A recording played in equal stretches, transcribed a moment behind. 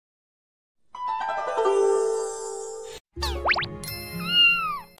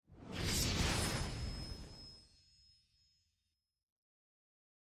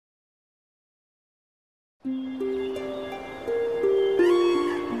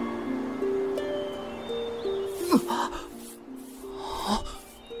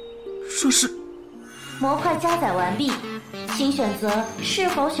模块加载完毕，请选择是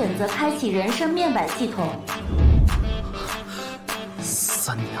否选择开启人生面板系统。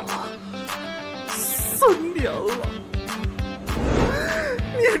3年了，3年了，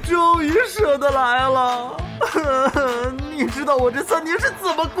你终于舍得来了。你知道我这3年是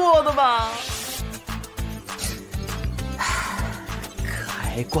怎么过的吗？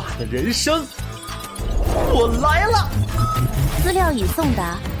开挂的人生，我来了。资料已送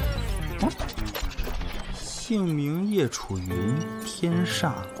达。姓名叶楚云，天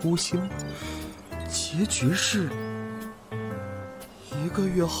煞孤星，结局是1个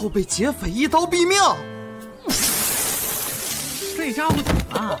月后被劫匪一刀毙命。这家伙怎么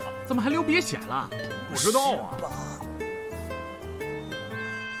了？怎么还流鼻血了？不知道啊。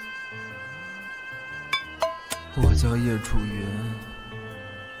我叫叶楚云，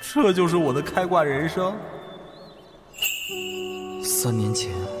这就是我的开挂人生。3年前，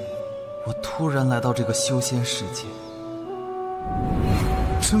我突然来到这个修仙世界，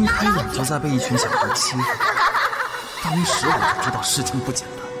睁开眼就在被一群小孩欺负。当时我就知道事情不简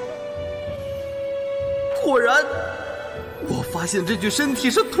单。果然，我发现这具身体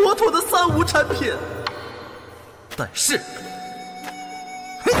是妥妥的3无产品。但是，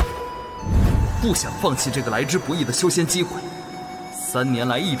不想放弃这个来之不易的修仙机会。3年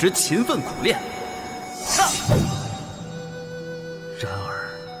来一直勤奋苦练。然而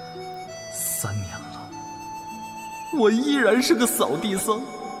，3年了，我依然是个扫地僧，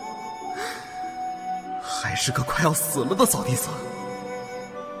还是个快要死了的扫地僧。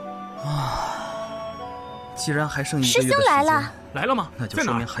既然还剩1个月的时间，师兄来了，来了吗？那就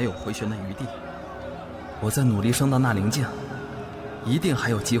说明还有回旋的余地。我再努力升到纳灵境，一定还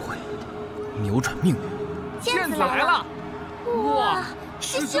有机会扭转命运。剑子来了！哇，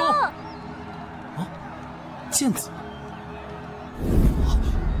师兄！啊，剑子！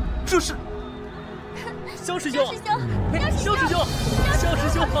这是萧师兄！萧师兄！萧师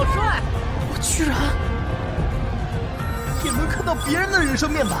兄好帅！我居然也能看到别人的人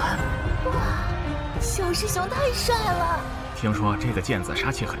生面板！哇，萧师兄太帅了！听说这个剑子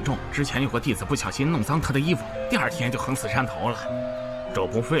杀气很重，之前有个弟子不小心弄脏他的衣服，第2天就横死山头了。这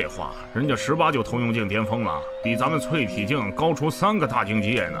不废话，人家18就通用境巅峰了，比咱们淬体境高出3个大境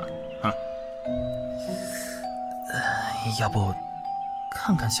界呢。哼。要不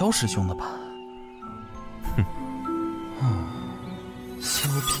看看萧师兄的吧。萧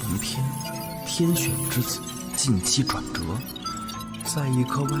平天，天选之子，近期转折，在一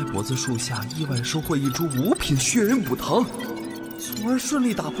棵歪脖子树下意外收获一株5品血元古藤，从而顺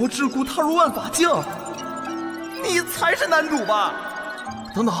利打破桎梏，踏入万法境。你才是男主吧？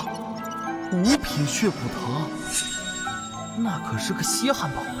等等，5品血古藤，那可是个稀罕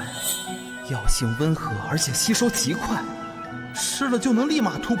宝贝，药性温和，而且吸收极快，吃了就能立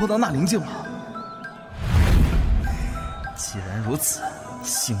马突破到纳灵境了。既然如此，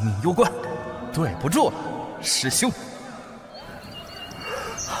性命攸关，对不住了，师兄。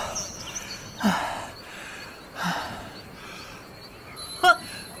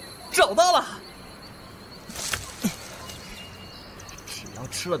找到了！只要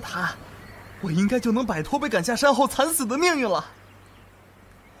吃了它，我应该就能摆脱被赶下山后惨死的命运了。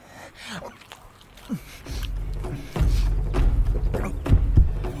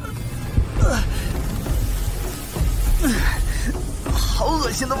好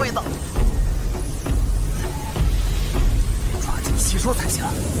恶心的味道，抓紧吸收才行。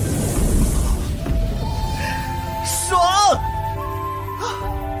爽！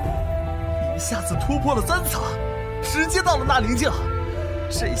一下子突破了3层，直接到了纳灵境，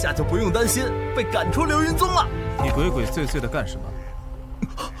这下就不用担心被赶出流云宗了。你鬼鬼祟祟的干什么？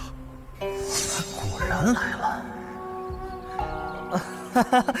他果然来了。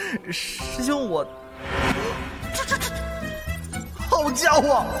师兄，我这，好家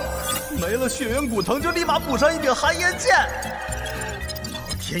伙，没了血元古藤就立马补上一柄寒烟剑，老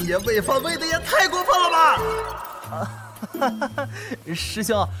天爷喂饭喂的也太过分了吧！师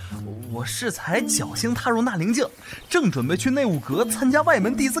兄，我是才侥幸踏入纳灵境，正准备去内务阁参加外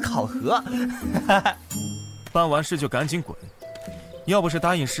门弟子考核。办完事就赶紧滚，要不是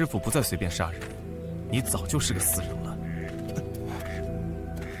答应师傅不再随便杀人，你早就是个死人了。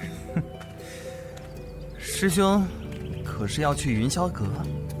师兄，可是要去云霄阁？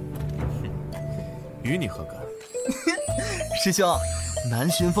与你何干？师兄，南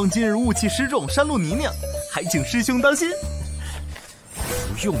巡风今日雾气湿重，山路泥泞，还请师兄当心。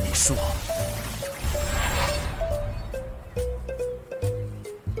不用你说。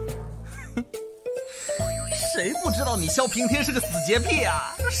谁不知道你萧平天是个死洁癖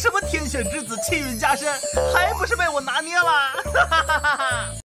啊？什么天选之子，气运加身，还不是被我拿捏了？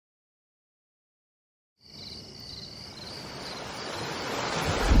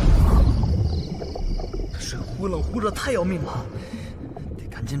忽冷忽热太要命了，得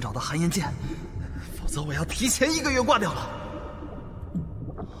赶紧找到寒炎剑，否则我要提前1个月挂掉了。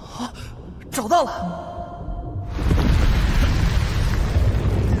啊，找到了！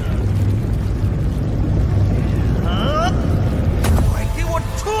啊！快给我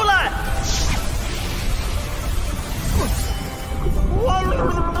出来！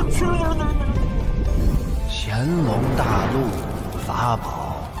潜龙大陆法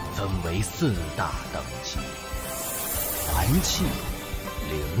宝分为4大等级：凡器、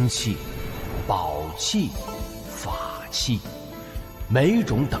灵器、宝器、法器。每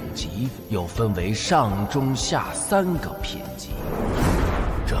种等级又分为上、中、下3个品级。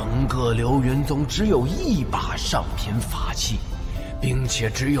整个流云宗只有1把上品法器，并且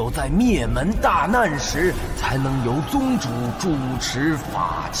只有在灭门大难时，才能由宗主主持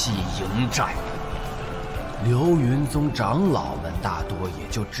法器迎战。流云宗长老们大多也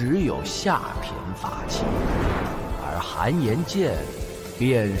就只有下品法器，而寒炎剑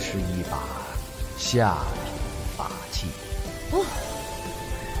便是1把下品法器。哦，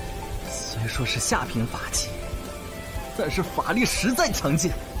虽说是下品法器，但是法力实在强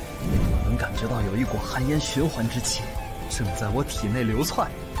劲。我能感觉到有一股寒烟循环之气正在我体内流窜。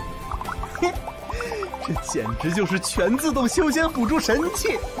这简直就是全自动修仙辅助神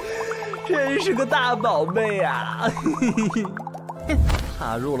器，真是个大宝贝啊！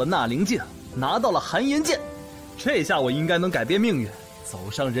踏入了纳灵境，拿到了寒炎剑，这下我应该能改变命运，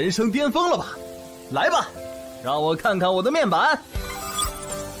走上人生巅峰了吧？来吧，让我看看我的面板。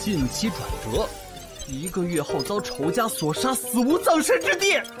近期转折，1个月后遭仇家所杀，死无葬身之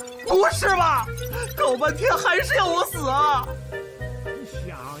地。不是吧？搞半天还是要我死啊！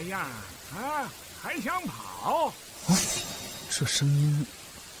小样啊，还想跑？哦，这声音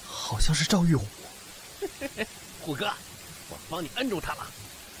好像是赵玉虎。虎哥，我帮你摁住他了。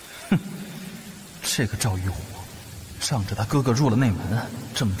哼，这个赵玉虎，仗着他哥哥入了内门，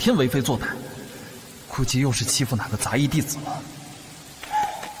整天为非作歹，估计又是欺负哪个杂役弟子了。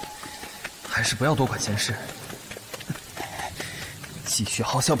还是不要多管闲事，继续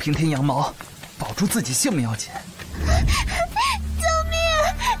好笑平天羊毛，保住自己性命要紧。救命！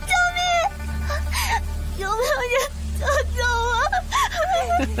救命！有没有人救救我？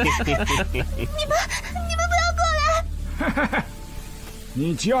你们不要过来！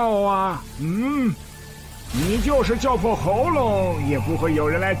你叫啊，你就是叫破喉咙，也不会有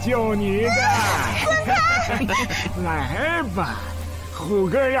人来救你的。来吧，虎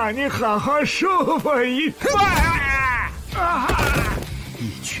哥让你好好舒服一番。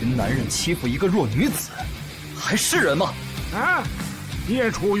一群男人欺负一个弱女子，还是人吗？啊，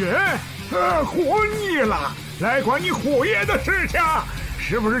叶楚云，活腻了，来管你虎爷的事情，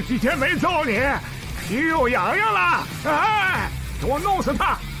是不是几天没揍你，皮肉痒痒了？哎，给我弄死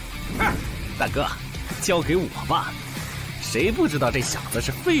他！大哥，交给我吧，谁不知道这小子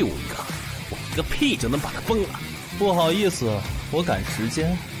是废物一个，我一个屁就能把他崩了。不好意思，我赶时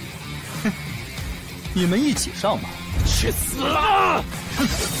间。哼，你们一起上吧。去死吧！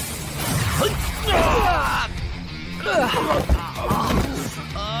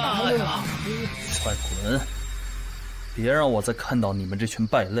快滚！别让我再看到你们这群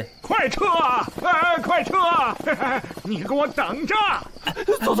败类！快撤！快撤！你给我等着！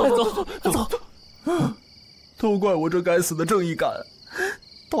走！都怪我这该死的正义感，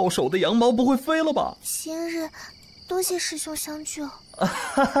到手的羊毛不会飞了吧？先日，多谢师兄相救。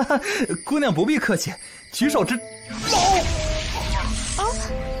姑娘不必客气，举手之劳。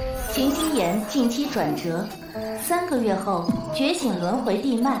秦心妍近期转折，3个月后觉醒轮回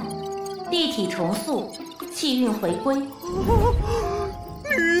地脉，地体重塑，气运回归。女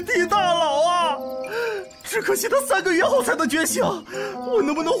帝大佬啊！只可惜他3个月后才能觉醒，我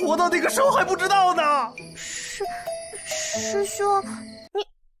能不能活到那个时候还不知道呢。师兄，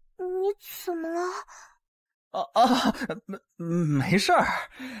你怎么了？没事儿。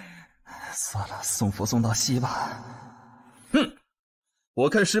算了，送佛送到西吧。哼，我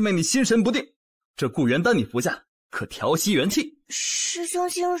看师妹你心神不定，这固元丹你服下，可调息元气。师兄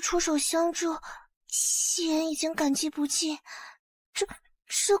今日出手相助，夕颜已经感激不尽。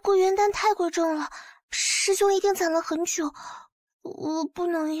这固元丹太过重了，师兄一定攒了很久，我不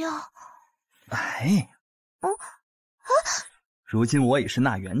能要。如今我已是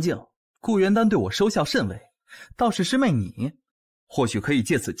纳元境，固元丹对我收效甚微，倒是师妹你，或许可以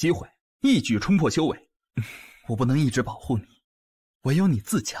借此机会一举冲破修为。我不能一直保护你，唯有你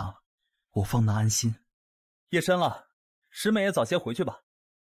自强，我方能安心。夜深了，师妹也早些回去吧，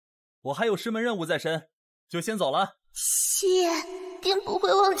我还有师门任务在身，就先走了。夕颜定不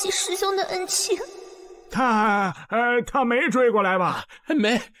会忘记师兄的恩情。他没追过来吧？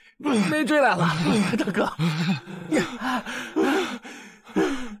没追来了，大哥。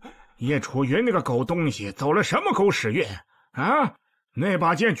叶楚云那个狗东西走了什么狗屎运啊！那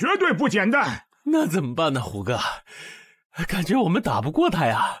把剑绝对不简单。那怎么办呢，虎哥？感觉我们打不过他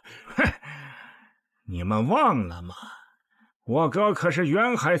呀。哼，你们忘了吗？我哥可是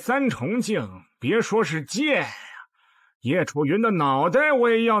元海三重境，别说是剑呀，叶楚云的脑袋我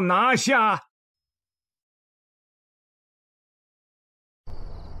也要拿下。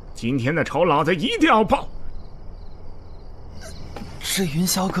今天的仇老子一定要报！这云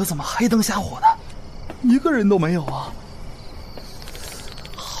霄阁怎么黑灯瞎火的，一个人都没有啊！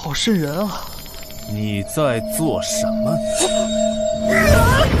好瘆人啊！你在做什么？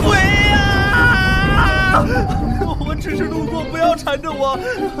鬼呀！我只是路过，不要缠着我！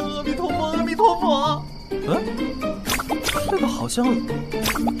阿弥陀佛，阿弥陀佛！这个好像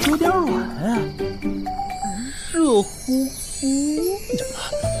有点软啊，热乎乎。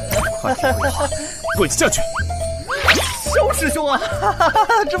快听我话，跪下去！肖师兄啊，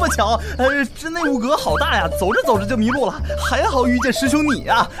这么巧，这内务阁好大呀，走着走着就迷路了，还好遇见师兄你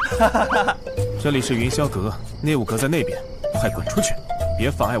呀。这里是云霄阁，内务阁在那边，快滚出去，别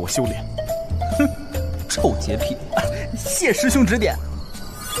妨碍我修炼。哼，臭洁癖，谢师兄指点。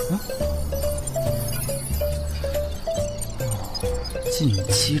近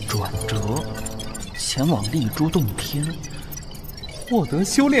期转折，前往丽珠洞天，获得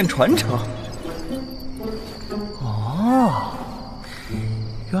修炼传承。哦，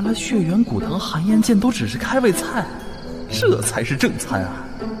原来血缘古藤寒烟剑都只是开胃菜，这才是正餐啊！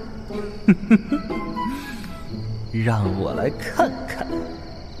让我来看看。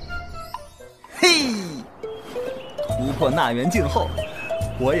嘿，突破纳元境后，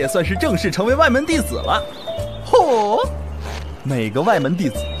我也算是正式成为外门弟子了。嚯！每个外门弟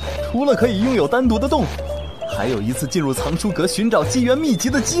子除了可以拥有单独的洞府，还有一次进入藏书阁寻找机缘秘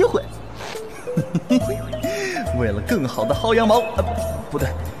籍的机会。为了更好的薅羊毛，不对，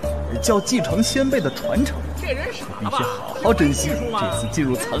叫继承先辈的传承，这人傻必须好好珍惜这次进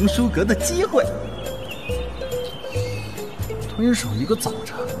入藏书阁的机会。蹲守一个早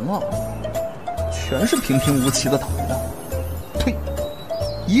晨了，全是平平无奇的倒霉蛋。呸！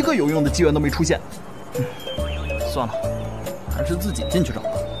一个有用的机缘都没出现。算了，还是自己进去找吧。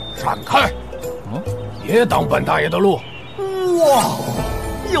闪开！别挡本大爷的路！哇，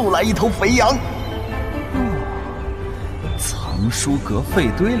又来一头肥羊！藏书阁废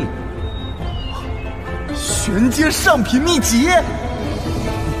堆里，玄阶上品秘籍。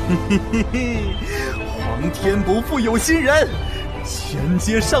皇天不负有心人，玄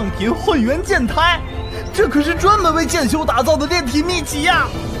阶上品混元剑胎，这可是专门为剑修打造的炼体秘籍呀！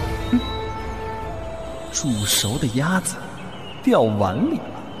煮熟的鸭子掉碗里了。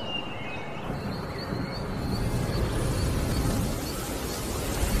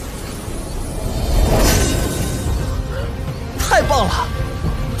太棒了！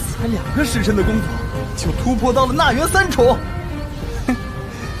才2个时辰的功夫，就突破到了纳元3重。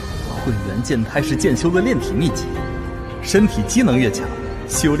混元剑胎是剑修的炼体秘籍，身体机能越强，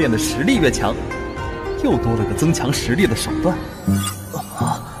修炼的实力越强，又多了个增强实力的手段。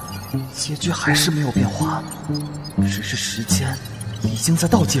结局还是没有变化，只是时间已经在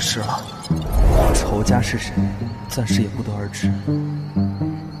倒计时了。仇家是谁，暂时也不得而知。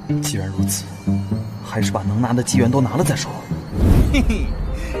既然如此，还是把能拿的机缘都拿了再说。嘿嘿，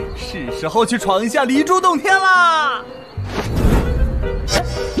是时候去闯一下离珠洞天啦！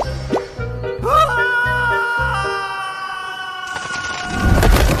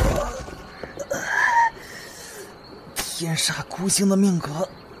天煞孤星的命格，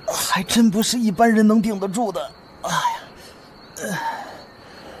还真不是一般人能顶得住的。哎呀，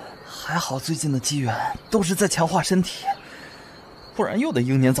还好最近的机缘都是在强化身体，不然又得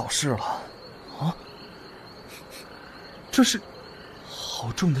英年早逝了。啊，这是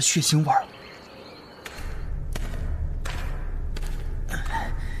好重的血腥味儿，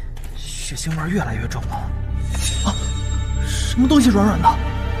血腥味儿越来越重了。啊，什么东西软软的？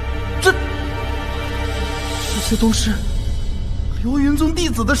这些都是流云宗弟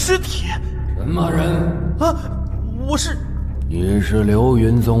子的尸体。什么人？啊，我是。你是流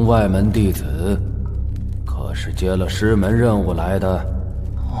云宗外门弟子，可是接了师门任务来的？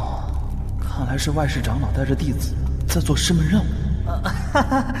哦，看来是外室长老带着弟子在做师门任务。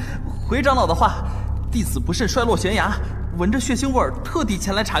回长老的话，弟子不慎摔落悬崖，闻着血腥味儿，特地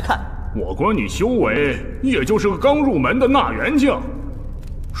前来查看。我观你修为也就是个刚入门的纳元境，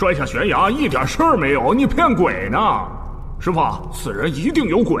摔下悬崖一点事儿没有，你骗鬼呢？师父，此人一定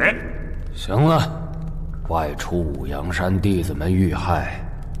有鬼。行了，外出五阳山弟子们遇害，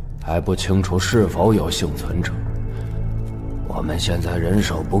还不清楚是否有幸存者。我们现在人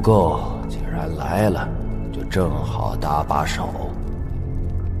手不够，既然来了，就正好搭把手。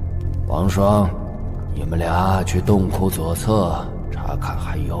王双，你们俩去洞窟左侧查看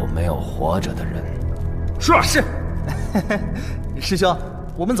还有没有活着的人。是。师兄，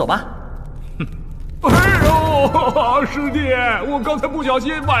我们走吧。哎呦，师弟，我刚才不小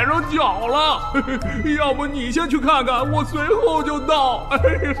心崴上脚了，要不你先去看看，我随后就到。哎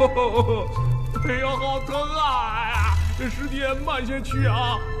呦，好疼啊！哎呀，师弟慢些去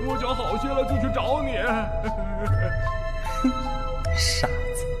啊，我脚好些了就去找你。傻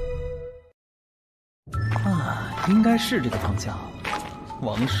子啊，应该是这个方向。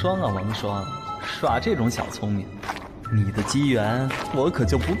王双啊，王双，耍这种小聪明，你的机缘我可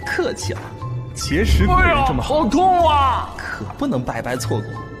就不客气了。结识贵人这么好痛啊！可不能白白错过。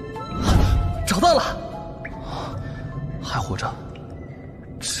找到了，还活着，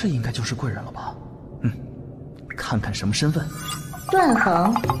这应该就是贵人了吧？看看什么身份。断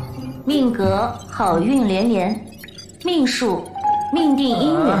横，命格好运连连，命数命定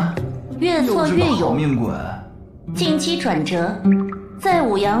姻缘，越挫越勇。好命鬼。近期转折，在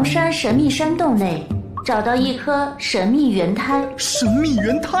五阳山神秘山洞内找到一颗神秘圆胎。神秘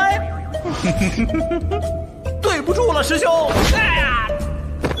圆胎？对不住了，师兄。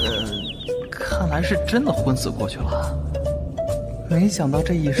看来是真的昏死过去了。没想到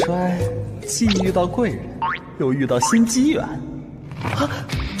这一摔，既遇到贵人，又遇到新机缘。啊，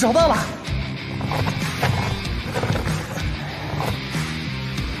找到了！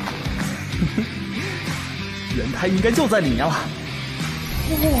圆胎应该就在里面了。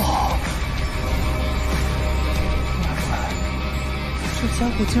哇！这家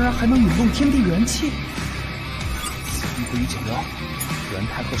伙竟然还能引动天地元气！此地不宜久留，圆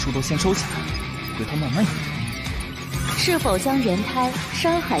胎和树都先收起来，回头慢慢研究。是否将圆胎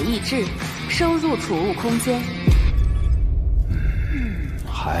山海意志收入储物空间？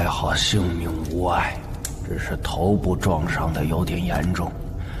还好性命无碍，只是头部撞伤的有点严重，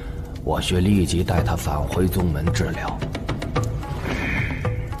我需立即带他返回宗门治疗。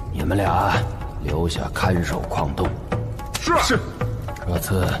你们俩留下看守矿洞。是。这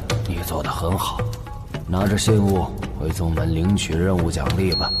次你做得很好，拿着信物回宗门领取任务奖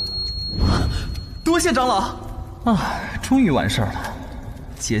励吧。多谢长老！啊，终于完事儿了，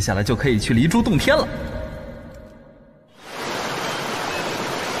接下来就可以去离珠洞天了。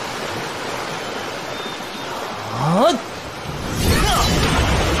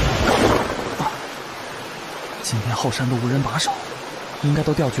今天后山都无人把守，应该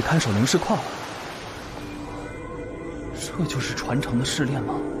都调去看守灵石矿了。这就是传承的试炼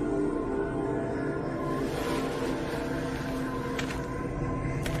吗？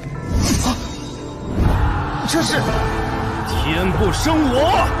这是天不生我，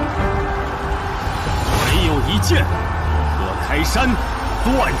唯有一剑，可开山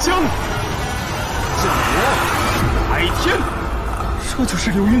断江，震我开天。这就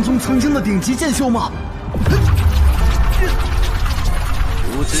是流云宗曾经的顶级剑修吗？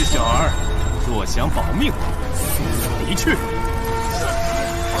无知小儿，若想保命，速速离去！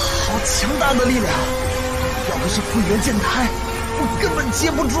好强大的力量！要不是复原剑胎，我根本接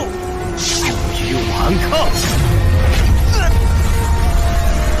不住。终于顽抗！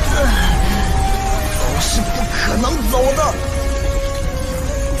走是不可能走的。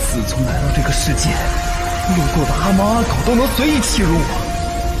自从来到这个世界，路过的阿猫阿狗都能随意欺辱我。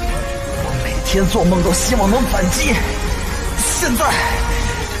我每天做梦都希望能反击，现在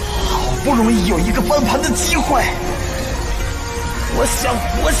好不容易有一个翻盘的机会，我想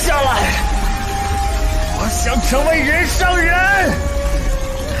活下来，我想成为人上人。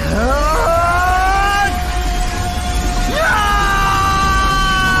哎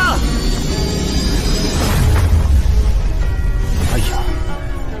呀，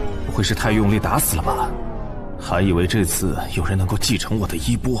不会是太用力打死了吧？还以为这次有人能够继承我的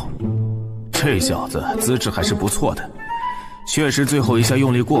衣钵。这小子资质还是不错的，确实最后一下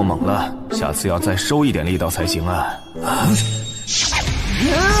用力过猛了，下次要再收一点力道才行啊！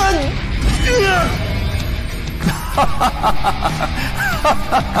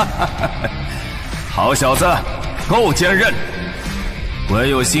好小子，够坚韧！唯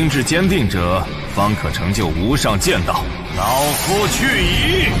有心智坚定者，方可成就无上剑道。老夫去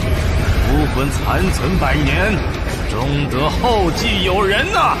矣！武魂残存百年，终得后继有人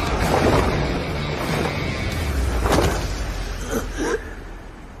呐！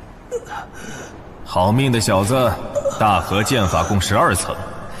好命的小子，大和剑法共12层，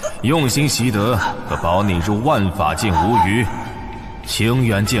用心习得，可保你入万法境无虞。清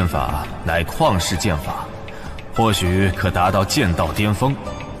源剑法乃旷世剑法，或许可达到剑道巅峰，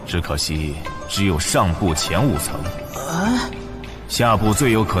只可惜只有上部前5层。下部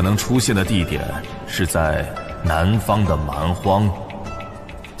最有可能出现的地点是在南方的蛮荒。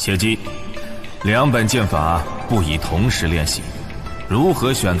切记，2本剑法不宜同时练习，如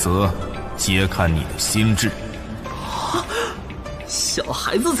何选择，皆看你的心智。小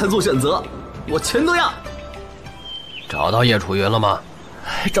孩子才做选择，我全都要。找到叶楚云了吗？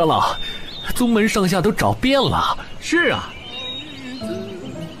长老，宗门上下都找遍了。是啊。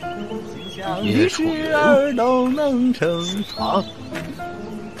叶楚云都能成床。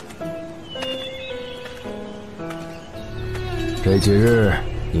这几日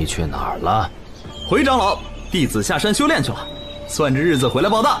你去哪儿了？回长老，弟子下山修炼去了，算着日子回来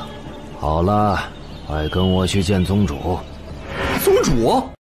报道。好了，快跟我去见宗主。宗主？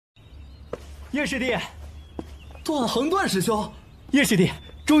叶师弟，段恒段师兄，叶师弟，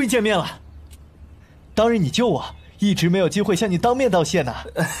终于见面了。当日你救我，一直没有机会向你当面道谢呢。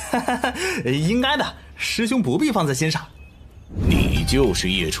应该的，师兄不必放在心上。你就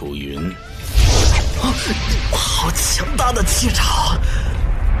是叶楚云。好强大的气场！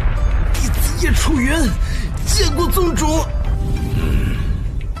弟子叶楚云见过宗主。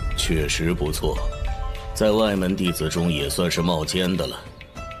确实不错，在外门弟子中也算是冒尖的了。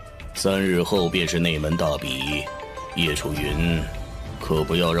3日后便是内门大比，叶楚云，可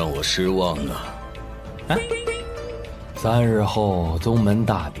不要让我失望啊！3日后宗门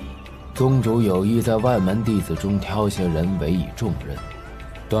大比，宗主有意在外门弟子中挑些人委以重任，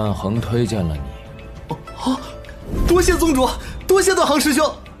段恒推荐了你。多谢宗主，多谢段恒师兄。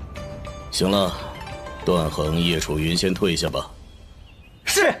行了，段恒、叶楚云先退下吧。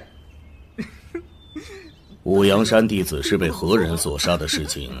是。五阳山弟子是被何人所杀的事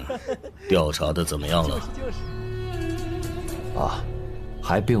情，调查的怎么样了？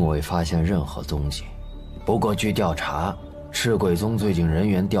还并未发现任何踪迹。不过据调查，赤鬼宗最近人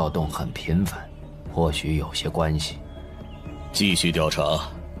员调动很频繁，或许有些关系。继续调查，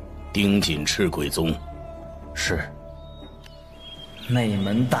盯紧赤鬼宗。是。内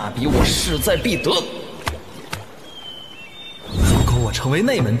门大比我势在必得。如果我成为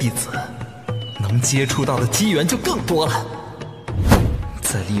内门弟子，能接触到的机缘就更多了。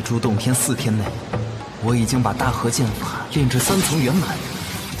在立珠洞天4天内，我已经把大和剑法练至3层圆满，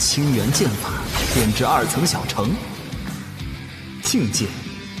清源剑法练至2层小成，境界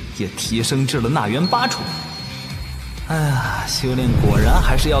也提升至了纳元8重。修炼果然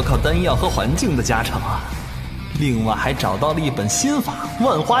还是要靠丹药和环境的加成啊。另外还找到了一本心法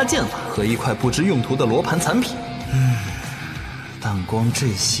万花剑法和一块不知用途的罗盘残品。但光这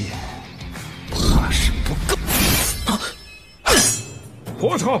些怕是不够。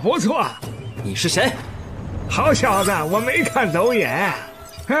不错不错。你是谁？好小子，我没看走眼。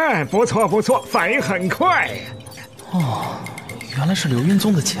不错不错，反应很快呀。原来是流云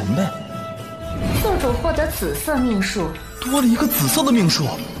宗的前辈。宿主获得紫色命数，多了一个紫色的命数。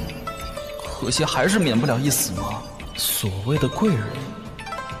可惜还是免不了一死吗？所谓的贵人，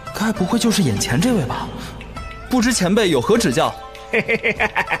该不会就是眼前这位吧？不知前辈有何指教？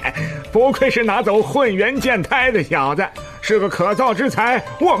不愧是拿走混元剑胎的小子，是个可造之才，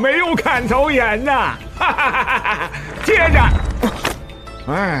我没有看走眼呐。接着，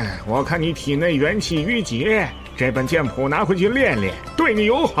我看你体内元气淤结，这本剑谱拿回去练练，对你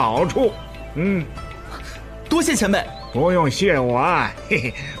有好处。多谢前辈。不用谢我啊，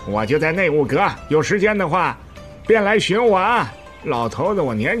我就在内务阁，有时间的话便来寻我啊。老头子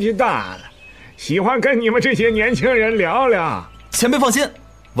我年纪大了，喜欢跟你们这些年轻人聊聊。前辈放心，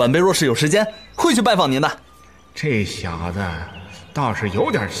晚辈若是有时间会去拜访您的。这小子倒是有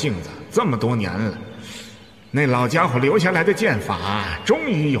点性子，这么多年了，那老家伙留下来的剑法终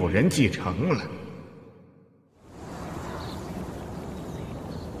于有人继承了。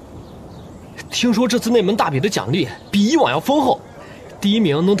听说这次内门大比的奖励比以往要丰厚，第1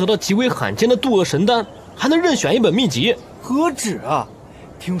名能得到极为罕见的渡厄神丹，还能任选一本秘籍。何止啊！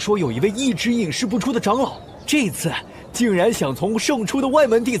听说有一位一直隐世不出的长老，这次竟然想从胜出的外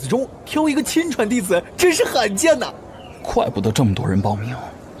门弟子中挑一个亲传弟子，真是罕见呐！怪不得这么多人报名，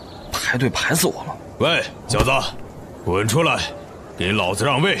排队排死我了。喂，小子，滚出来，给老子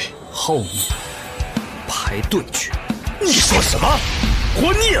让位！后面排队去。你说什么？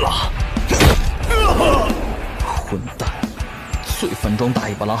活腻了！混蛋！最反装大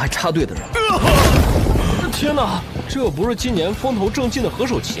尾巴狼还插队的人。天哪，这不是今年风头正劲的何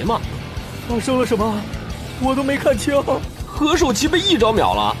守奇吗？发生了什么？我都没看清。何守奇被一招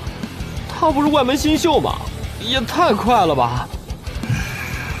秒了，他不是外门新秀吗？也太快了吧！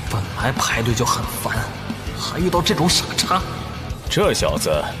本来排队就很烦，还遇到这种傻叉。这小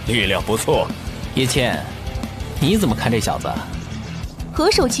子力量不错。叶倩，你怎么看这小子？何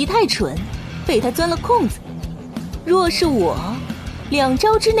守奇太蠢，被他钻了空子。若是我， 2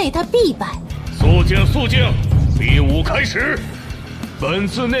招之内他必败。肃静，肃静！比武开始。本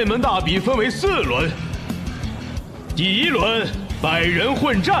次内门大比分为4轮，第1轮百人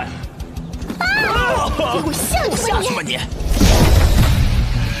混战。给我下去吧你！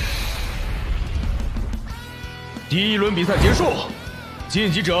第1轮比赛结束，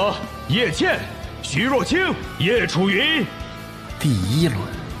晋级者叶倩、徐若清、叶楚云。第1轮，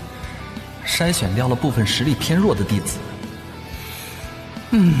筛选掉了部分实力偏弱的弟子。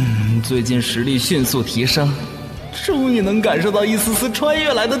最近实力迅速提升，终于能感受到一丝丝穿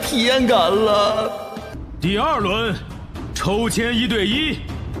越来的体验感了。第2轮，抽签1对1，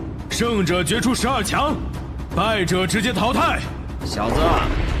胜者决出12强，败者直接淘汰。小子，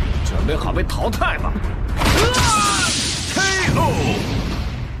准备好被淘汰吧。KO。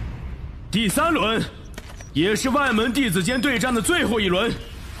第3轮，也是外门弟子间对战的最后1轮，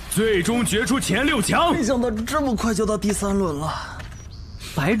最终决出前6强。没想到这么快就到第3轮了。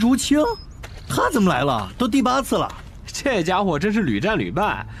白竹青，他怎么来了？都第8次了。这家伙真是屡战屡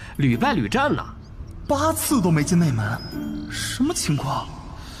败，屡败屡战呐！8次都没进内门，什么情况？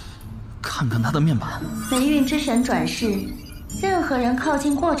看看他的面板。霉运之神转世，任何人靠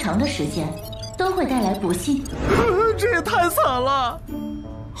近过长的时间，都会带来不幸。这也太惨了！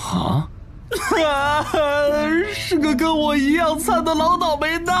啊！是个跟我一样惨的老倒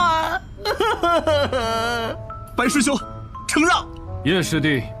霉蛋！白师兄，承让。叶师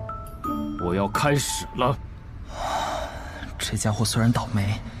弟，我要开始了。这家伙虽然倒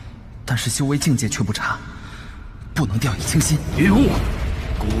霉，但是修为境界却不差，不能掉以轻心。云雾，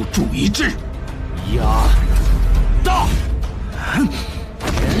孤注一掷，压大，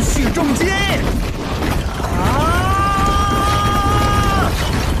连续重击！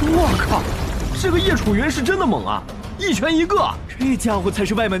我靠，这个叶楚云是真的猛啊，一拳一个。这家伙才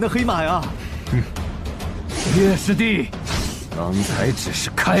是外门的黑马呀！叶师弟，刚才只是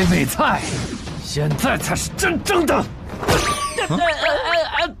开胃菜，现在才是真正的。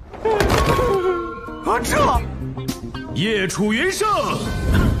这叶楚云胜。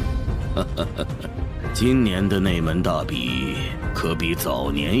今年的内门大比可比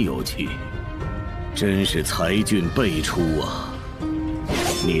早年有趣，真是才俊辈出啊！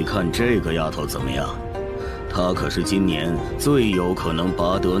你看这个丫头怎么样？她可是今年最有可能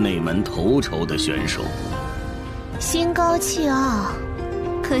拔得内门头筹的选手。心高气傲，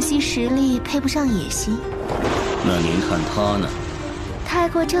可惜实力配不上野心。那您看她呢？太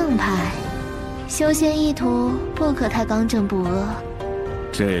过正派，修仙意图不可太刚正不阿。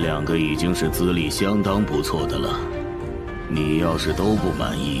这2个已经是资历相当不错的了，你要是都不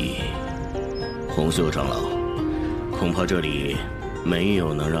满意，红袖长老，恐怕这里没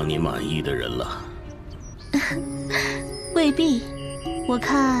有能让你满意的人了。未必，我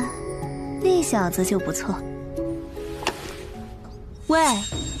看那小子就不错。喂，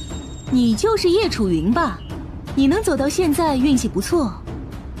你就是叶楚云吧？你能走到现在运气不错，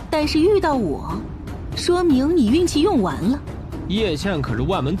但是遇到我，说明你运气用完了。叶倩可是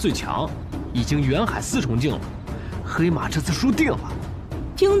外门最强，已经远海4重境了，黑马这次输定了。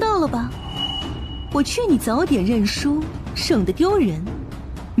听到了吧？我劝你早点认输，省得丢人，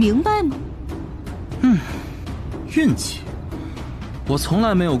明白吗？运气，我从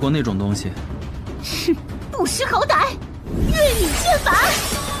来没有过那种东西。哼，不识好歹，越女剑法，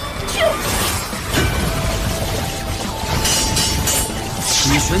去！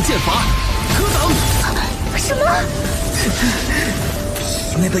七玄剑法，格挡！什么？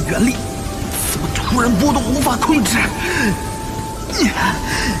体内的元力怎么突然波动无法控制？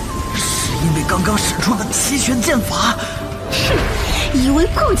是因为刚刚使出的七玄剑法？哼，以为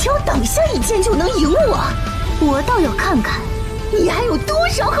碰巧挡下一剑就能赢我？我倒要看看你还有多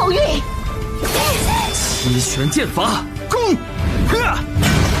少好运！七玄剑法，攻！这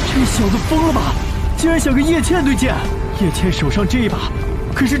小子疯了吧？竟然想跟叶倩对剑！叶倩手上这一把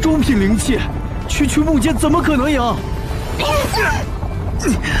可是中品灵气，区区木剑怎么可能赢？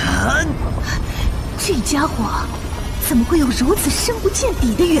这家伙怎么会有如此深不见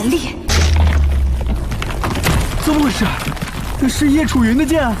底的元力？怎么回事？是叶楚云的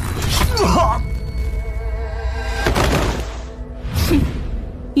剑？哼，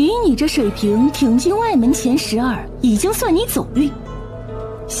以你这水平，挺进外门前12已经算你走运。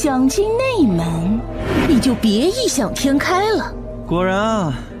想进内门，你就别异想天开了。果然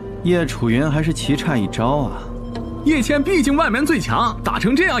啊，叶楚云还是棋差一招啊。叶倩毕竟外门最强，打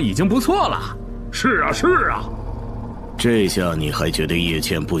成这样已经不错了。是啊，是啊。这下你还觉得叶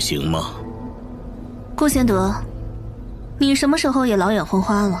倩不行吗？顾贤德，你什么时候也老眼昏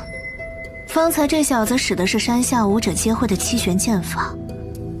花了？方才这小子使的是山下武者皆会的七玄剑法，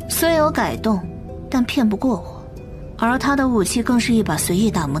虽有改动，但骗不过我。而他的武器更是一把随意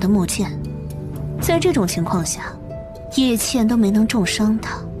打磨的木剑。在这种情况下，叶倩都没能重伤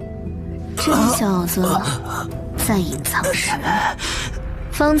他。这小子在隐藏实力，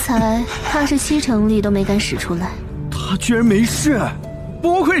方才他是7成力都没敢使出来。他居然没事，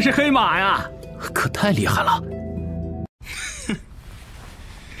不愧是黑马呀，可太厉害了。哼，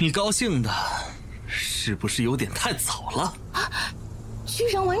你高兴的是不是有点太早了？居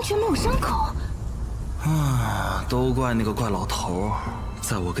然完全没有伤口。啊，都怪那个怪老头，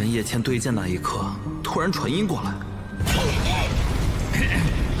在我跟叶倩对剑那一刻，突然传音过来。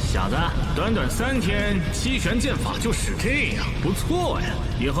小子，短短3天7玄剑法就使这样，不错呀。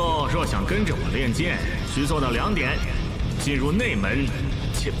以后若想跟着我练剑，需做到2点：进入内门，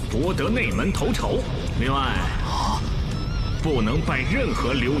且博得内门头筹。另外，不能拜任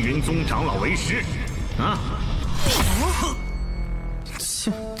何流云宗长老为师。啊！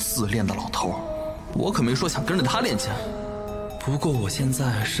切，自恋的老头，我可没说想跟着他练剑。不过我现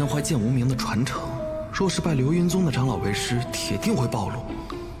在身怀剑无名的传承，若是拜流云宗的长老为师，铁定会暴露。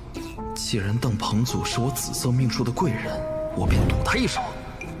既然邓彭祖是我紫色命数的贵人，我便赌他一手。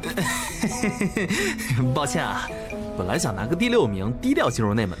抱歉啊，本来想拿个第6名，低调进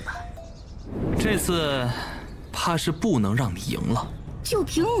入内门的。这次怕是不能让你赢了。就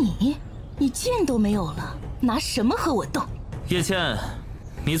凭你剑都没有了，拿什么和我斗？叶倩，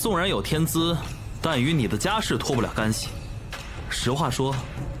你纵然有天资，但与你的家世脱不了干系。实话说，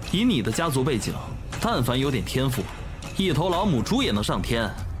以你的家族背景，但凡有点天赋，一头老母猪也能上天。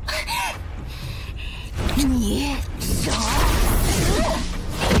你少！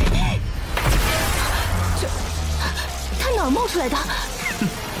他哪儿冒出来的？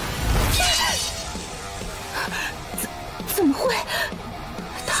怎么会？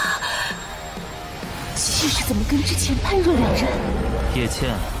他气势怎么跟之前判若两人？叶倩，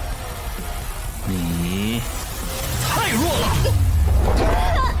你太弱了！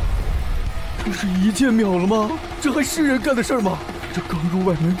不是一剑秒了吗？这还是人干的事吗？这刚入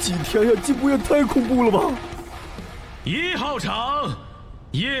外门几天呀，进步也太恐怖了吧！1号场，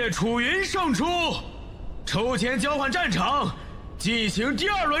叶楚云胜出，抽签交换战场，进行第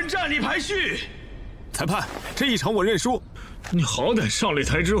2轮战力排序。裁判，这一场我认输。你好歹上擂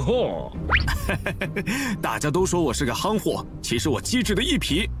台之后，大家都说我是个夯货，其实我机智的一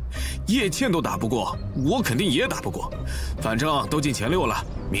匹，叶倩都打不过，我肯定也打不过。反正都进前6了，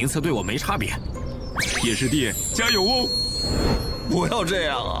名次对我没差别。叶师弟，加油哦！不要这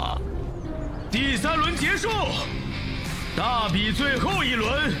样啊！第3轮结束，大比最后一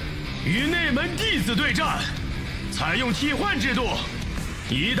轮与内门弟子对战，采用替换制度，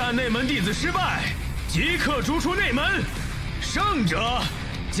一旦内门弟子失败，即刻逐出内门，胜者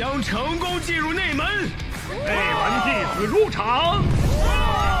将成功进入内门。内门弟子入场。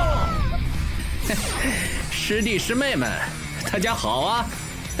师弟师妹们，大家好啊！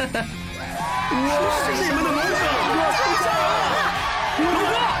我是你们的龙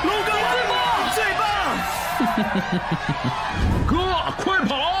哥，龙哥最棒！哥，快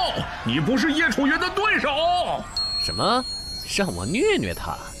跑！你不是叶楚云的对手。什么？让我虐虐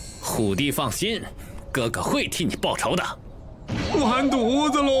他？虎弟放心，哥哥会替你报仇的。完犊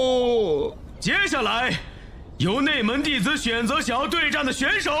子喽！接下来，由内门弟子选择想要对战的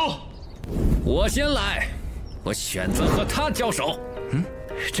选手。我先来，我选择和他交手。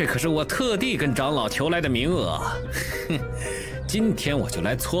这可是我特地跟长老求来的名额。哼，今天我就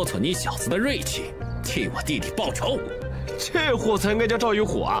来挫挫你小子的锐气，替我弟弟报仇。这货才应该叫赵一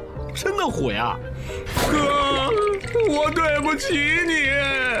虎啊，真的虎呀！哥，我对不起你。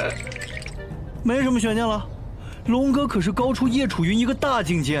没什么悬念了，龙哥可是高出叶楚云一个大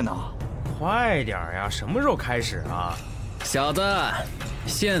境界呢。快点呀，什么时候开始啊？小子，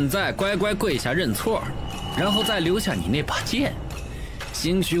现在乖乖跪下认错，然后再留下你那把剑。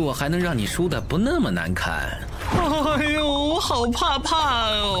兴许我还能让你输得不那么难看。哎呦，我好怕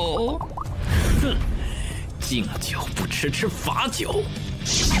哦！哼，敬酒不吃吃罚酒，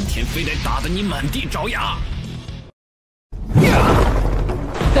今天非得打得你满地找牙。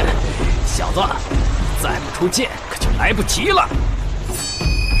小子，再不出剑可就来不及了。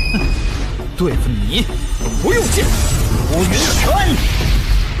对付你不用剑，乌云拳。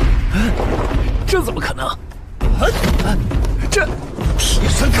这怎么可能？这替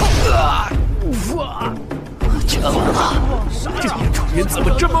身扣全完了！这叶楚云怎么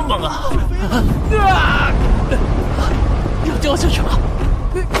这么猛啊？要掉下去了！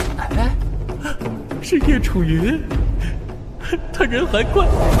哎，是叶楚云，他人还快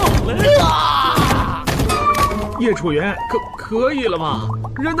跑了！叶楚云，可以了吧？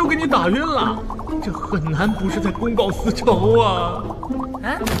人都给你打晕了，这很难不是在公报私仇啊！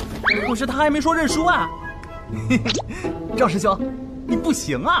哎，可是他还没说认输啊！赵师兄，你不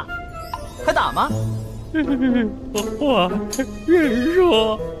行啊，还打吗？我认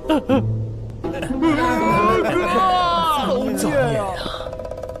输。造孽呀！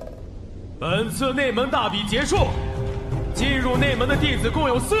本次内门大比结束，进入内门的弟子共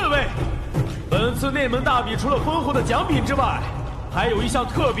有4位。本次内门大比除了丰厚的奖品之外，还有一项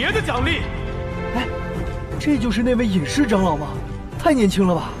特别的奖励。哎，这就是那位隐士长老吗？太年轻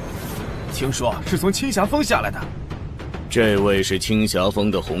了吧！听说是从青霞峰下来的。这位是青霞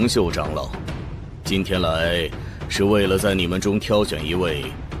峰的红袖长老，今天来是为了在你们中挑选一位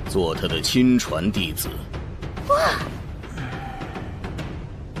做他的亲传弟子。哇！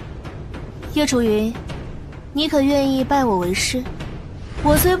叶楚云，你可愿意拜我为师？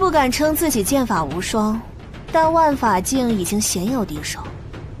我虽不敢称自己剑法无双，但万法境已经鲜有敌手，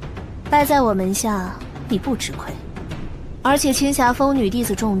拜在我门下，你不吃亏。而且青霞峰女弟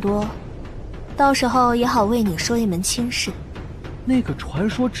子众多，到时候也好为你说一门亲事。那个传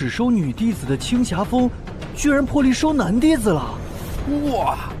说只收女弟子的青霞峰，居然破例收男弟子了！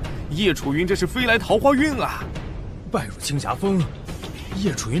哇，叶楚云这是飞来桃花运啊！拜入青霞峰，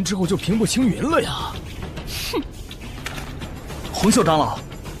叶楚云之后就平步青云了呀！哼！红袖长老，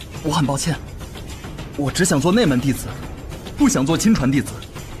我很抱歉，我只想做内门弟子，不想做亲传弟子。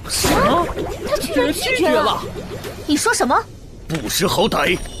什么？他居然拒绝了？你说什么？不识好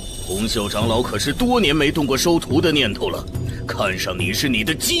歹！红袖长老可是多年没动过收徒的念头了，看上你是你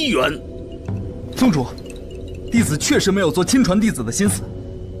的机缘。宗主，弟子确实没有做亲传弟子的心思。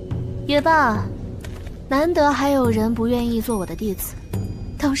也罢，难得还有人不愿意做我的弟子，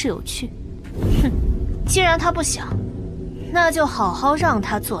倒是有趣。哼，既然他不想，那就好好让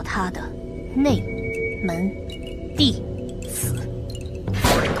他做他的内门弟子。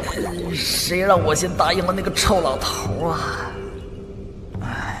谁让我先答应了那个臭老头啊！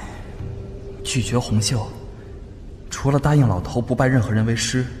唉，拒绝红袖，除了答应老头不拜任何人为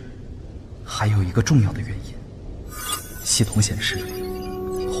师，还有一个重要的原因。系统显示，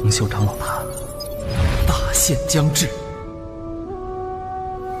红袖长老他大限将至。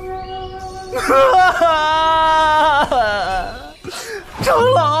长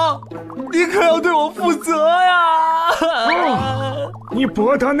老，你可要对我负责呀！你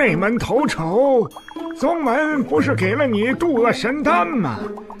博得内门头筹，宗门不是给了你渡厄神丹吗？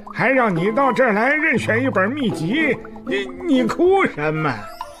还让你到这儿来任选一本秘籍，你哭什么？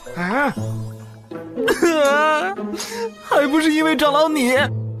啊？还不是因为长老你，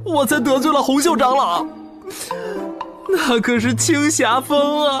我才得罪了红袖长老。那可是青霞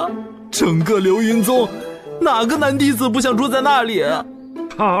峰啊，整个流云宗，哪个男弟子不想住在那里？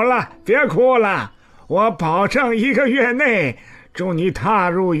好了，别哭了，我保证1个月内助你踏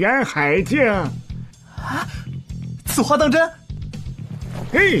入远海境。啊，此话当真？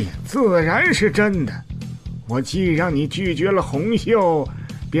嘿，自然是真的。我既让你拒绝了红袖，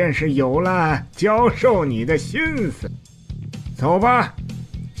便是有了教授你的心思。走吧，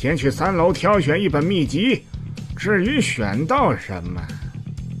先去3楼挑选一本秘籍，至于选到什么，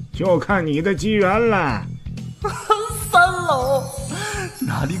就看你的机缘了。3楼，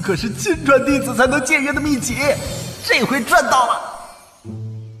那里可是亲传弟子才能检阅的秘籍，这回赚到了。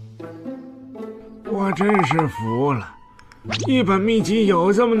我真是服了，一本秘籍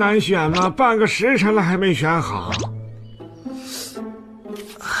有这么难选吗？半个时辰了还没选好。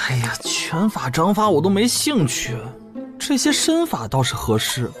哎呀，拳法掌法我都没兴趣，这些身法倒是合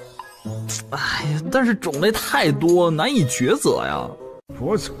适。哎呀，但是种类太多，难以抉择呀。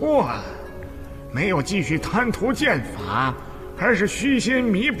不错啊，没有继续贪图剑法，还是虚心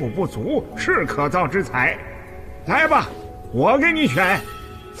弥补不足，是可造之材。来吧，我给你选，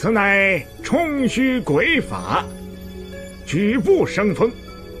此乃冲虚鬼法，举步生风，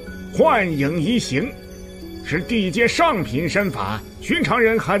幻影移形，是地阶上品身法，寻常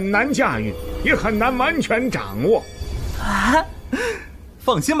人很难驾驭，也很难完全掌握。啊，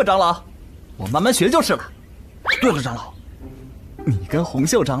放心吧，长老，我慢慢学就是了。对了，长老，你跟红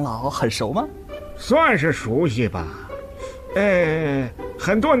袖长老很熟吗？算是熟悉吧。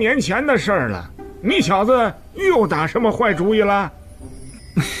很多年前的事儿了。你小子又打什么坏主意了？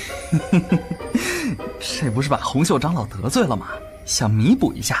这不是把红袖长老得罪了吗？想弥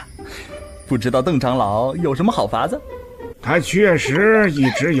补一下，不知道邓长老有什么好法子？他确实一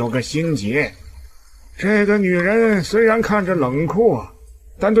直有个心结。这个女人虽然看着冷酷，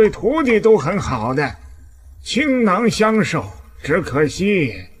但对徒弟都很好的，倾囊相授。只可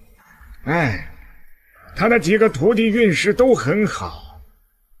惜，他那几个徒弟运势都很好，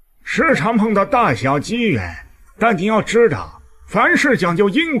时常碰到大小机缘。但你要知道，凡事讲究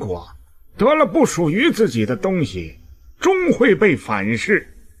因果，得了不属于自己的东西，终会被反噬。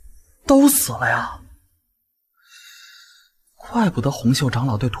都死了呀？怪不得红袖长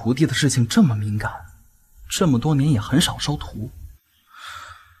老对徒弟的事情这么敏感，这么多年也很少收徒。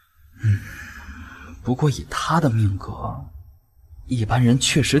不过以他的命格，一般人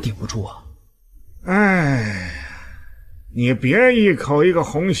确实顶不住啊。哎，你别一口一个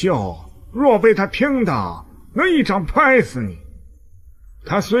红袖，若被他听到，能一掌拍死你。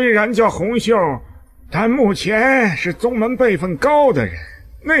他虽然叫红袖，但目前是宗门辈分高的人，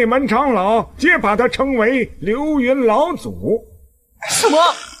内门长老皆把他称为流云老祖。什么？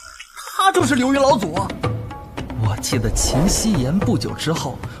他就是流云老祖？我记得秦希言不久之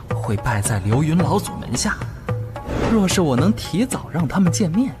后会拜在流云老祖门下，若是我能提早让他们见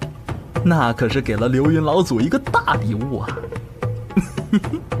面，那可是给了流云老祖一个大礼物啊！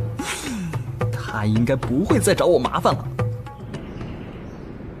他应该不会再找我麻烦了。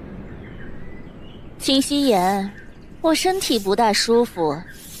秦希言，我身体不大舒服，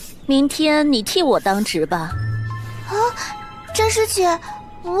明天你替我当值吧。啊，真师姐，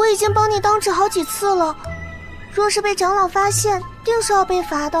我已经帮你当值好几次了，若是被长老发现，定是要被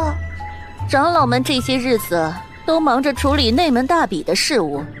罚的。长老们这些日子都忙着处理内门大比的事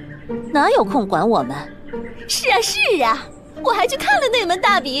务，哪有空管我们？是啊，我还去看了内门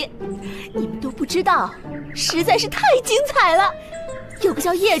大比，你们都不知道，实在是太精彩了。有个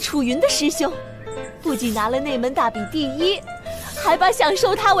叫叶楚云的师兄，不仅拿了内门大比第1，还把想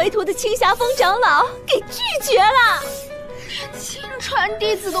收他为徒的青霞峰长老给拒绝了，亲传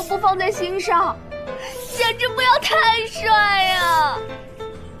弟子都不放在心上，简直不要太帅呀！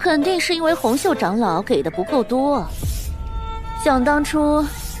肯定是因为红袖长老给的不够多。想当初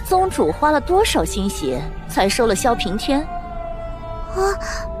宗主花了多少心血才收了萧平天？啊，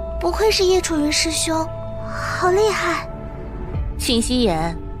不愧是叶楚云师兄，好厉害！秦希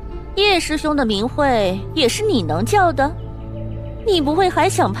言，叶师兄的名讳也是你能叫的？你不会还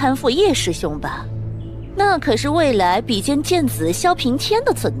想攀附叶师兄吧？那可是未来比肩剑子萧平天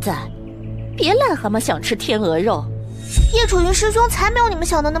的存在，别癞蛤蟆想吃天鹅肉。叶楚云师兄才没有你们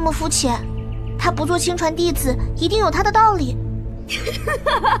想的那么肤浅，他不做亲传弟子，一定有他的道理。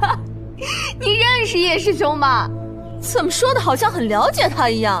你认识叶师兄吗？怎么说的好像很了解他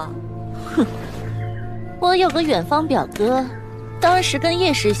一样？哼，我有个远方表哥，当时跟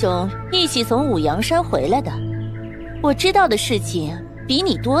叶师兄一起从五阳山回来的，我知道的事情比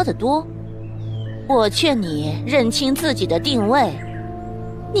你多得多。我劝你认清自己的定位，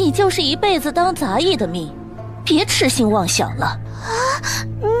你就是一辈子当杂役的命，别痴心妄想了。啊，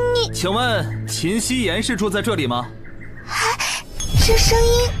你……请问秦希言是住在这里吗？这声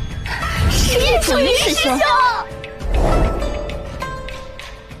音是叶楚云师兄。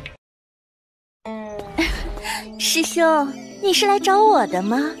师兄，你是来找我的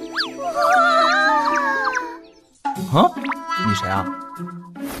吗？啊，你谁啊？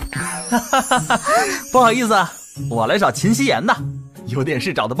不好意思，我来找秦希言的，有点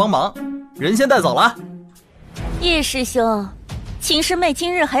事找他帮忙，人先带走了。叶师兄，秦师妹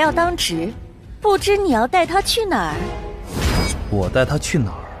今日还要当值，不知你要带她去哪儿？我带她去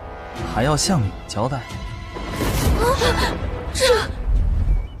哪儿，还要向你交代。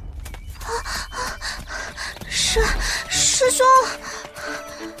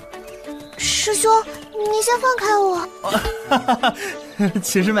师兄，你先放开我。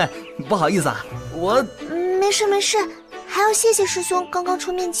秦师妹，不好意思啊，我……没事，还要谢谢师兄刚刚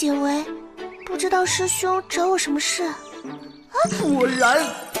出面解围，不知道师兄找我什么事？啊，果然，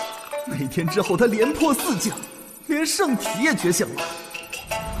那天之后他连破4境，连圣体也觉醒了。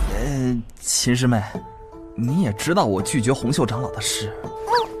秦师妹，你也知道我拒绝红袖长老的事，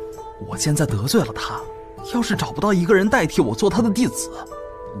我现在得罪了他，要是找不到一个人代替我做他的弟子，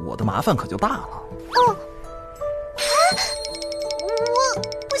我的麻烦可就大了。我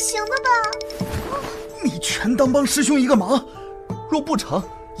不行的吧？你全当帮师兄一个忙，若不成，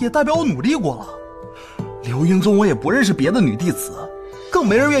也代表我努力过了。流云宗我也不认识别的女弟子，更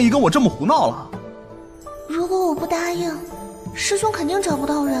没人愿意跟我这么胡闹了。如果我不答应，师兄肯定找不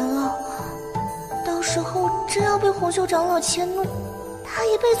到人了，到时候真要被红袖长老迁怒，他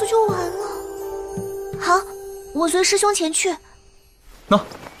一辈子就完了。好，我随师兄前去。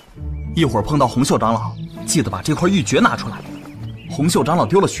一会儿碰到红袖长老，记得把这块玉珏拿出来。红袖长老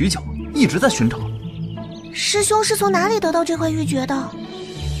丢了许久，一直在寻找。师兄是从哪里得到这块玉珏的？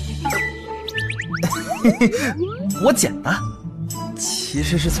我捡的，其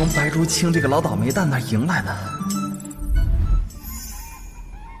实是从白竹青这个老倒霉蛋那赢来的。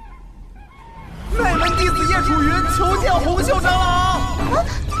内门弟子叶楚云求见红袖长老。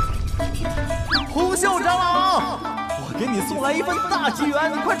红袖长老，我给你送来一份大机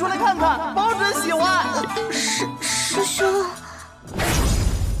缘，你快出来看看，保准喜欢。师兄，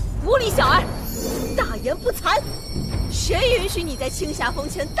无礼小儿，大言不惭，谁允许你在青霞峰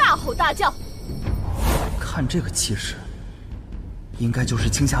前大吼大叫？看这个气势，应该就是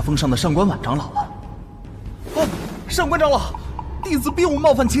青霞峰上的上官婉长老了。哦，上官长老，弟子并无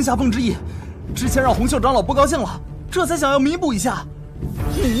冒犯青霞峰之意，之前让红袖长老不高兴了，这才想要弥补一下。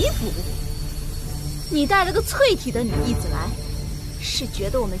弥补？你带了个淬体的女弟子来，是觉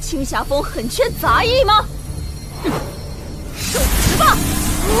得我们青霞峰很缺杂役吗？受死吧！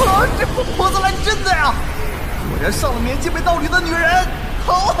这婆子来真的呀！果然上了年纪没道理的女人，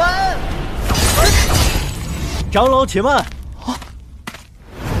好狠！长老且慢！啊，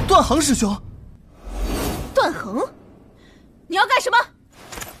段衡师兄。段衡，你要干什么？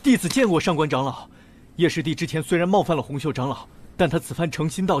弟子见过上官长老，叶师弟之前虽然冒犯了红袖长老，但他此番诚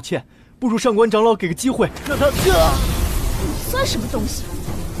心道歉，不如上官长老给个机会，让他……你算什么东西？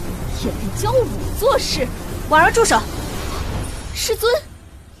也不教我做事！婉儿住手！师尊，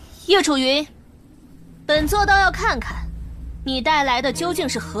叶楚云，本座倒要看看，你带来的究竟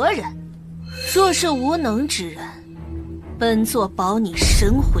是何人？若是无能之人，本座保你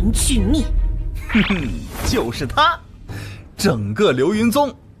神魂俱灭。哼哼，就是他，整个流云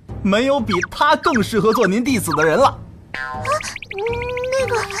宗，没有比他更适合做您弟子的人了。啊，那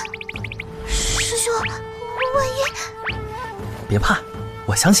个师兄，万一……别怕，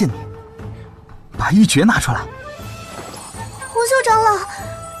我相信你。把玉诀拿出来。红袖长老，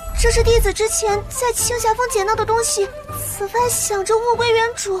这是弟子之前在青霞峰捡到的东西，此番想着物归原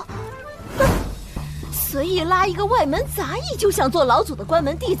主。随意拉一个外门杂役就想做老祖的关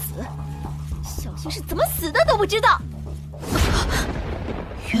门弟子，小心是怎么死的都不知道。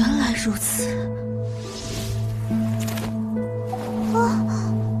原来如此。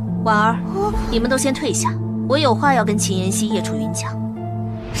婉儿，你们都先退下，我有话要跟秦妍希、叶楚云讲。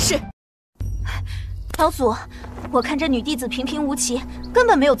是。老祖，我看这女弟子平平无奇，根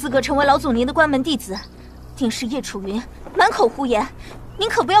本没有资格成为老祖您的关门弟子。定是叶楚云满口胡言，您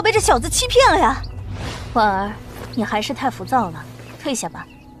可不要被这小子欺骗了呀！婉儿，你还是太浮躁了，退下吧。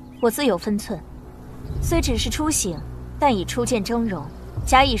我自有分寸，虽只是初醒，但已初见峥嵘，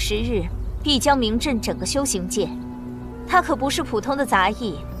假以时日，必将名震整个修行界。他可不是普通的杂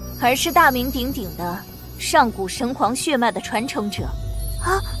役，而是大名鼎鼎的上古神皇血脉的传承者。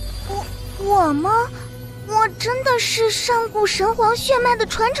啊，我吗？我真的是上古神皇血脉的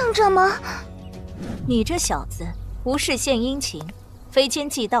传承者吗？你这小子无事献殷勤，非奸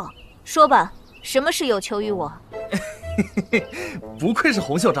即盗。说吧，什么事有求于我？不愧是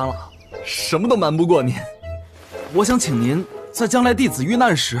红袖长老，什么都瞒不过您。我想请您在将来弟子遇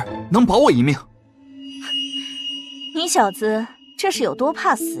难时能保我一命。你小子这是有多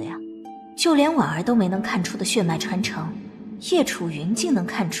怕死呀？就连婉儿都没能看出的血脉传承，叶楚云竟能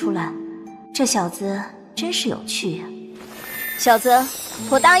看出来，这小子真是有趣呀！小子，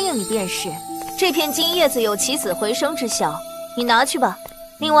我答应你便是，这片金叶子有起死回生之效，你拿去吧。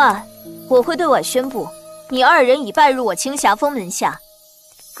另外，我会对外宣布，你二人已拜入我青霞峰门下。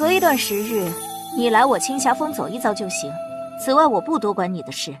隔一段时日，你来我青霞峰走一遭就行。此外，我不多管你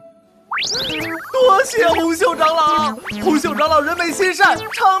的事。多谢红袖长老，红袖长老人美心善，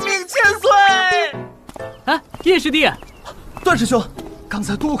长命千岁。哎，叶师弟，段师兄，刚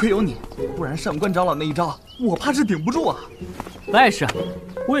才多亏有你，不然上官长老那一招，我怕是顶不住啊。碍事，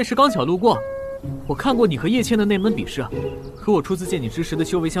我也是刚巧路过。我看过你和叶倩的那门比试，和我初次见你之时的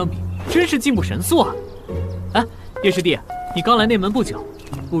修为相比，真是进步神速啊！哎，叶师弟，你刚来内门不久，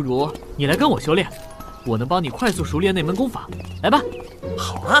不如你来跟我修炼，我能帮你快速熟练那门功法。来吧。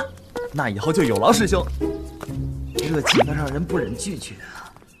好啊，那以后就有劳师兄。热情的让人不忍拒绝啊。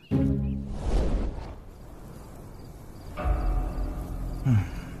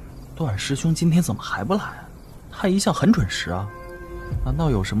段师兄今天怎么还不来？他一向很准时啊，难道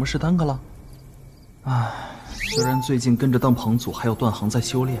有什么事耽搁了？唉，虽然最近跟着邓彭祖还有段衡在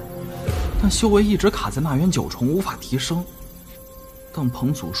修炼，但修为一直卡在纳元9重，无法提升。邓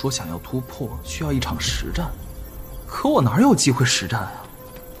彭祖说想要突破，需要一场实战，可我哪有机会实战啊？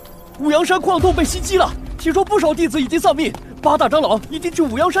五阳山矿洞被袭击了，听说不少弟子已经丧命，8大长老已经去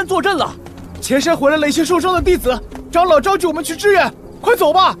五阳山坐镇了。前山回来了一些受伤的弟子，长老召集我们去支援，快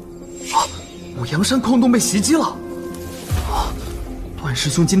走吧！五阳山矿洞被袭击了，段师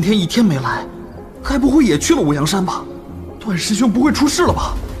兄今天一天没来，该不会也去了五阳山吧？段师兄不会出事了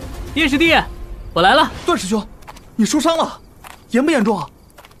吧？叶师弟，我来了。段师兄，你受伤了，严不严重啊？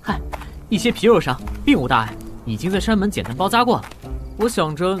嗨，一些皮肉伤，并无大碍，已经在山门简单包扎过了。我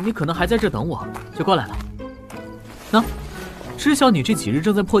想着你可能还在这等我，就过来了。喏，知晓你这几日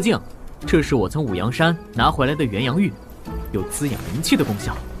正在破境，这是我从五阳山拿回来的元阳玉，有滋养灵气的功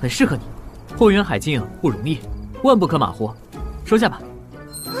效，很适合你。破元海境不容易，万不可马虎，收下吧。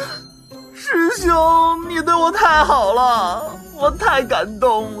师兄，你对我太好了，我太感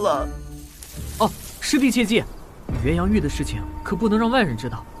动了。哦，师弟切记，元阳玉的事情可不能让外人知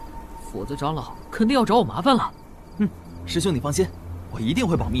道，否则长老肯定要找我麻烦了。师兄你放心，我一定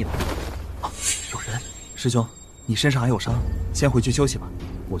会保密的。有人，师兄，你身上还有伤，先回去休息吧，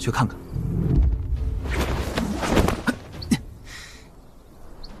我去看看。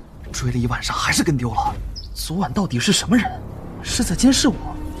追了一晚上还是跟丢了，昨晚到底是什么人？是在监视我？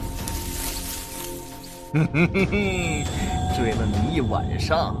追了你一晚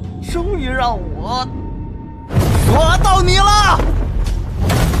上，终于让我抓到你了！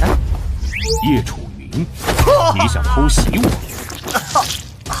叶楚云，你想偷袭我？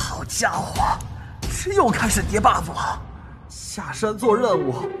好家伙，这又开始叠 buff 了！下山做任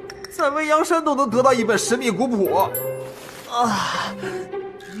务，在未央山都能得到一本神秘古谱啊！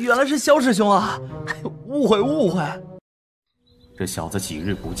原来是萧师兄啊！误会。这小子几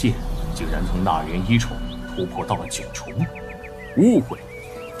日不见，竟然从纳元一重突破到了9重，误会！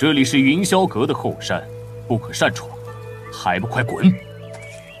这里是云霄阁的后山，不可擅闯，还不快滚！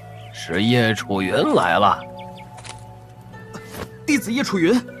是叶楚云来了。弟子叶楚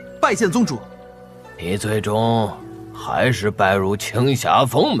云拜见宗主。你最终还是拜入青霞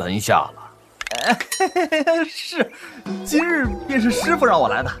峰门下了。是，今日便是师父让我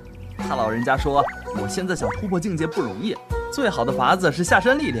来的。他老人家说，我现在想突破境界不容易，最好的法子是下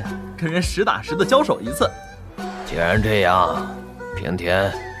山历练，跟人实打实的交手一次。既然这样，平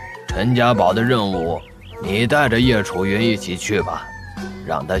田，陈家堡的任务，你带着叶楚云一起去吧，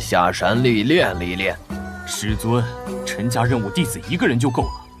让他下山历练历练。师尊，陈家任务弟子一个人就够了，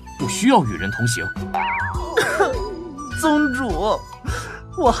不需要与人同行。宗主，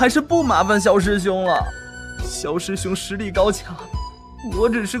我还是不麻烦萧师兄了。萧师兄实力高强，我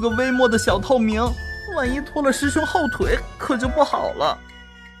只是个微末的小透明，万一拖了师兄后腿，可就不好了。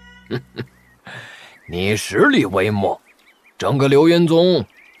你实力微末，整个流云宗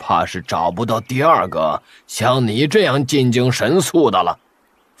怕是找不到第二个像你这样进京神速的了。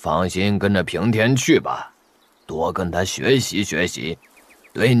放心，跟着平田去吧，多跟他学习学习，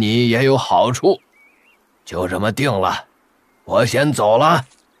对你也有好处。就这么定了，我先走了。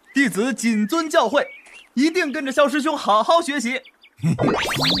弟子谨遵教诲，一定跟着萧师兄好好学习。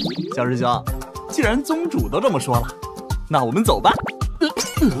萧师兄，既然宗主都这么说了，那我们走吧。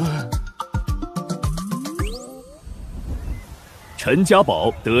陈家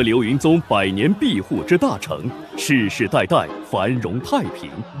堡得流云宗100年庇护之大成，世世代代繁荣太平。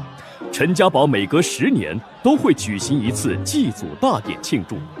陈家堡每隔10年都会举行一次祭祖大典庆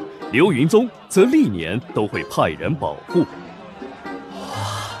祝，流云宗则历年都会派人保护。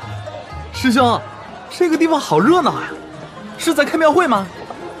师兄，这个地方好热闹啊，是在开庙会吗？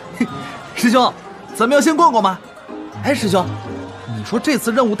师兄，咱们要先逛逛吗？哎，师兄，你说这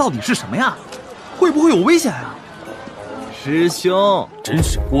次任务到底是什么呀？会不会有危险啊？师兄，真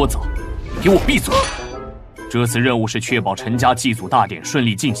是聒噪！你给我闭嘴！这次任务是确保陈家祭祖大典顺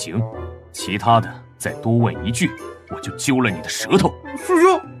利进行，其他的再多问一句，我就揪了你的舌头。师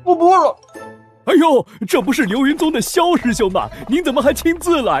兄，我不会了。哎呦，这不是流云宗的萧师兄吗？您怎么还亲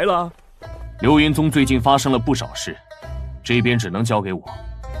自来了？流云宗最近发生了不少事，这边只能交给我。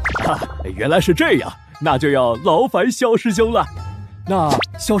原来是这样，那就要劳烦萧师兄了。那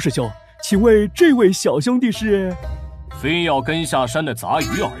萧师兄，请问这位小兄弟是？非要跟下山的杂鱼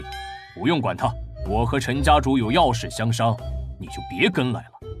而已，不用管他。我和陈家主有要事相商，你就别跟来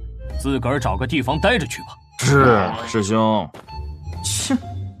了，自个儿找个地方待着去吧。是，师兄。切，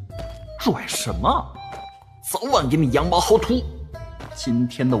拽什么？早晚给你羊毛薅秃！今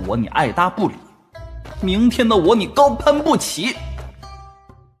天的我你爱搭不理，明天的我你高攀不起。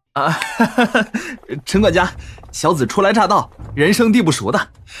啊，陈管家，小子初来乍到，人生地不熟的，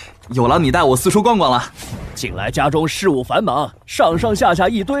有劳你带我四处逛逛了。近来家中事务繁忙，上上下下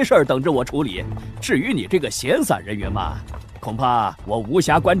一堆事儿等着我处理。至于你这个闲散人员嘛，恐怕我无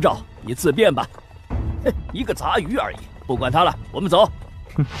暇关照，你自便吧。一个杂鱼而已，不管他了，我们走。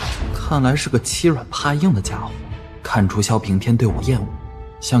看来是个欺软怕硬的家伙，看出萧平天对我厌恶，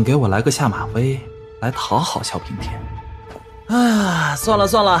想给我来个下马威来讨好萧平天。啊，算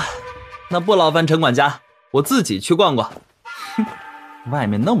了，那不劳烦陈管家，我自己去逛逛。哼，外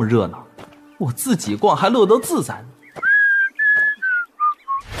面那么热闹，我自己逛还乐得自在呢。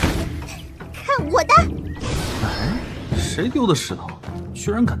看我的！哎，谁丢的石头，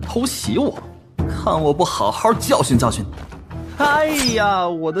居然敢偷袭我？看我不好好教训教训你！哎呀，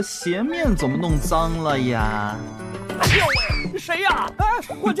我的鞋面怎么弄脏了呀？哎呦喂，谁呀？哎，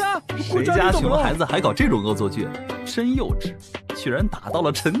管家，谁家熊孩子还搞这种恶作剧？真幼稚，居然打到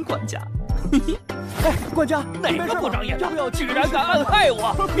了陈管家。哎，管家，哪个不长眼的，居然敢暗害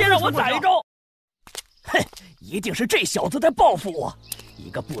我？别让我逮着！哼，一定是这小子在报复我！一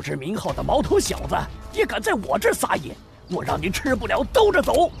个不知名号的毛头小子也敢在我这撒野，我让你吃不了兜着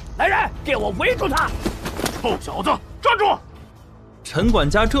走！来人，给我围住他！臭小子，站住！陈管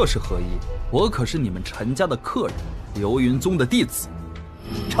家这是何意？我可是你们陈家的客人，流云宗的弟子。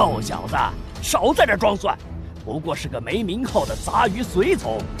臭小子，少在这装蒜！不过是个没名号的杂鱼随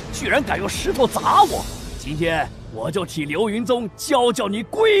从，居然敢用石头砸我！今天我就替流云宗教教你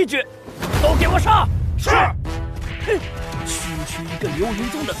规矩，都给我上！是。哼，区一个流云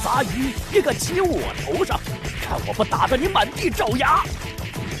宗的杂鱼也敢骑我头上，看我不打得你满地找牙！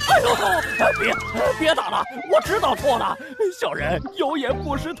哎呦，别打了，我知道错了，小人有眼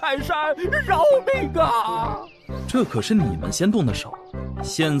不识泰山，饶命啊！这可是你们先动的手，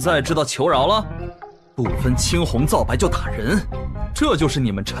现在知道求饶了？不分青红皂白就打人，这就是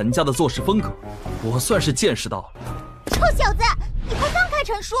你们陈家的做事风格，我算是见识到了。臭小子，你快放开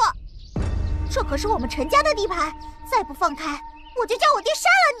陈叔！这可是我们陈家的地盘，再不放开，我就叫我爹杀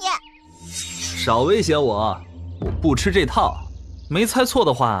了你！少威胁我，我不吃这套。没猜错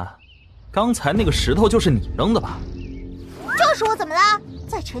的话，刚才那个石头就是你扔的吧？就是我怎么了？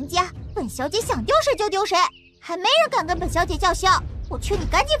在陈家，本小姐想丢谁就丢谁，还没人敢跟本小姐叫嚣。我劝你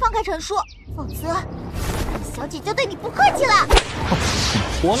赶紧放开陈叔，否则本小姐就对你不客气了。你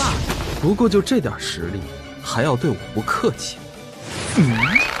泼辣，不过就这点实力，还要对我不客气？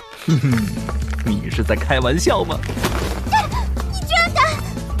你是在开玩笑吗？你居然敢！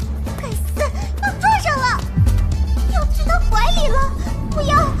该死，要撞上了，要去他怀里了！不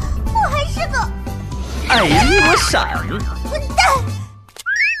要，我还是个……哎呀，你给我闪！混蛋！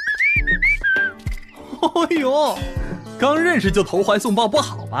哎呦，刚认识就投怀送抱不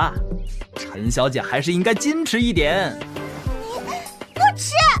好吧？陈小姐还是应该矜持一点。你不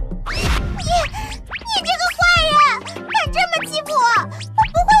吃！你这个坏人，敢这么欺负我，我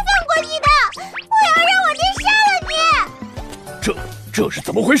不会放过你的！我要让我爹杀了你！这是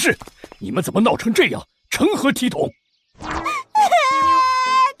怎么回事？你们怎么闹成这样？成何体统？爹，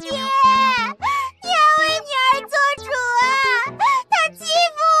你要为女儿做主啊！他欺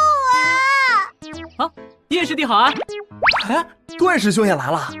负我！啊，叶师弟好啊！哎，段师兄也来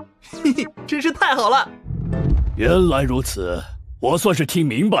了，嘿嘿，真是太好了！原来如此，我算是听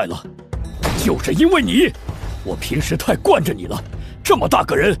明白了，就是因为你，我平时太惯着你了，这么大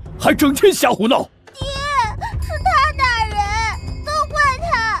个人还整天瞎胡闹。爹，是他打人，都怪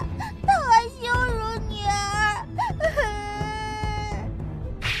他，他还羞辱女儿。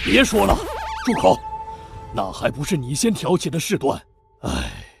别说了，住口！那还不是你先挑起的事端？唉，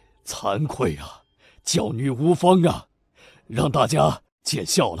惭愧啊，教女无方啊，让大家见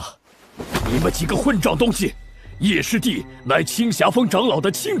笑了。你们几个混账东西！叶师弟乃青霞峰长老的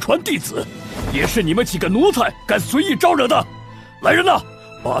亲传弟子，也是你们几个奴才敢随意招惹的。来人呐，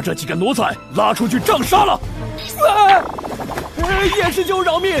把这几个奴才拉出去杖杀了！叶师兄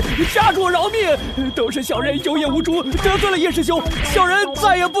饶命，家主饶命！都是小人有眼无珠，得罪了叶师兄，小人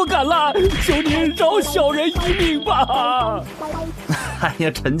再也不敢了，求您饶小人一命吧！哎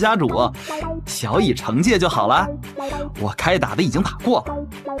呀，陈家主，小以惩戒就好了。我该打的已经打过了，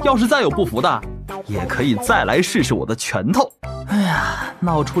要是再有不服的，也可以再来试试我的拳头。哎呀，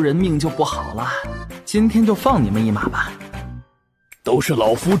闹出人命就不好了，今天就放你们一马吧。都是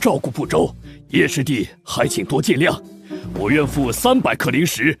老夫照顾不周，叶师弟还请多见谅。我愿付300克灵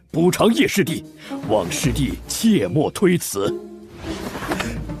石补偿叶师弟，望师弟切莫推辞。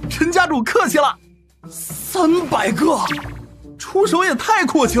陈家主客气了，300个，出手也太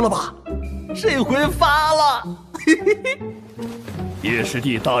阔气了吧！这回发了。叶师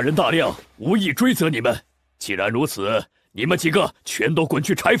弟大人大量，无意追责你们。既然如此，你们几个全都滚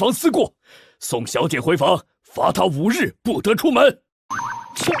去柴房思过，送小姐回房，罚她5日不得出门。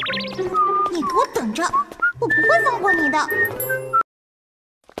你给我等着，我不会放过你的。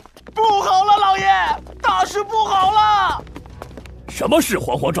不好了，老爷，大事不好了！什么事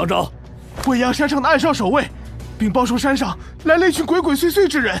慌慌张张？未央山上的暗哨守卫，禀报说山上来了一群鬼鬼祟祟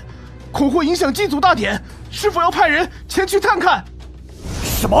之人，恐会影响祭祖大典，是否要派人前去探看？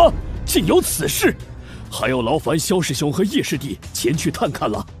什么？竟有此事？还要劳烦萧师兄和叶师弟前去探看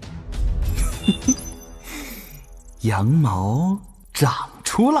了。羊毛长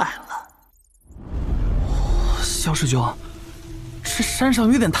出来了。萧师兄，这山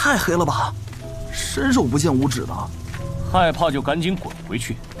上有点太黑了吧？伸手不见五指的。害怕就赶紧滚回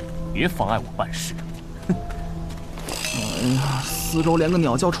去，别妨碍我办事。哎呀，四周连个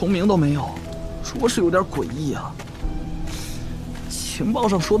鸟叫虫鸣都没有，着实有点诡异啊。情报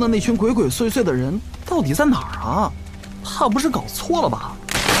上说的那群鬼鬼祟祟的人到底在哪儿啊？怕不是搞错了吧？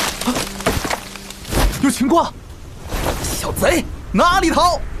啊，有情况！小贼哪里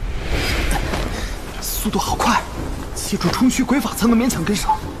逃？速度好快，借助冲虚鬼法才能勉强跟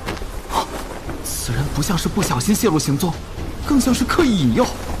上。啊，此人不像是不小心泄露行踪，更像是刻意引诱。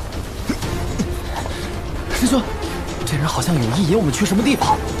师兄，这人好像有意引我们去什么地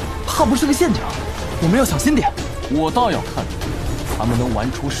方，怕不是个陷阱，我们要小心点。我倒要看看他们能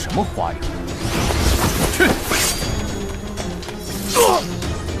玩出什么花样。去！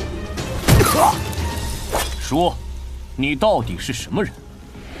说，你到底是什么人？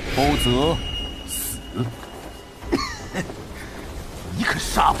否则，死！你可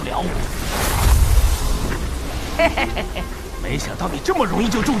杀不了我！没想到你这么容易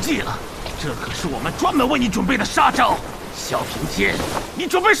就中计了，这可是我们专门为你准备的杀招。萧平天，你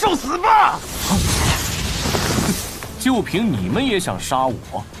准备受死吧！就凭你们也想杀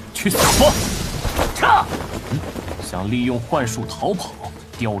我？去死吧！撤！想利用幻术逃跑，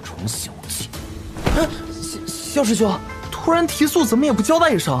雕虫小技。萧师兄，突然提速，怎么也不交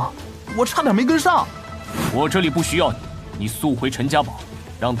代一声？我差点没跟上。我这里不需要你，你速回陈家堡，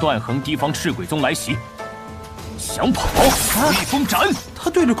让段衡提防赤鬼宗来袭。想跑，逆风斩！他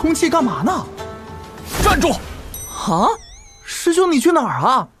对着空气干嘛呢？站住！啊，师兄，你去哪儿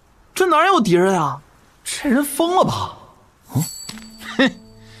啊？这哪有敌人呀？这人疯了吧？哼，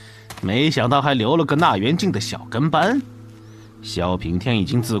没想到还留了个纳元镜的小跟班。萧平天已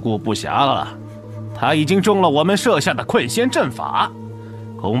经自顾不暇了，他已经中了我们设下的困仙阵法，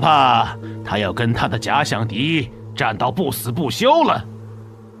恐怕他要跟他的假想敌战到不死不休了。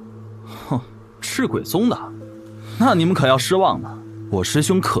哼，赤鬼宗的，那你们可要失望了。我师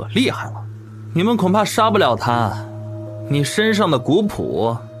兄可厉害了，你们恐怕杀不了他。你身上的古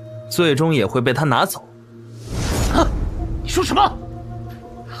谱，最终也会被他拿走。你说什么？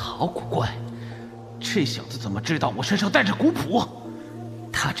好古怪，这小子怎么知道我身上带着古谱？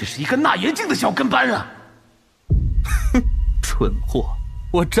他只是一个纳元镜的小跟班啊！哼，蠢货，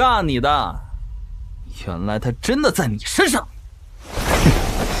我诈你的，原来他真的在你身上。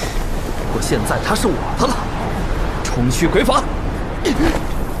不过现在他是我的了，冲虚鬼法，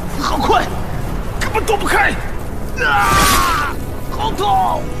好快，根本躲不开！啊，好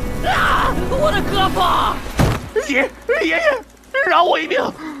痛！啊，我的胳膊！爷爷，饶我一命！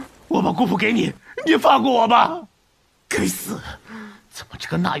我把姑父给你，你放过我吧！该死，怎么这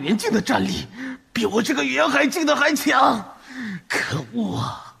个纳元镜的战力比我这个元海镜的还强？可恶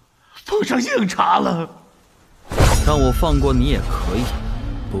啊，碰上硬茬了。让我放过你也可以，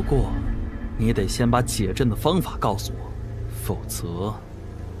不过你得先把解阵的方法告诉我，否则……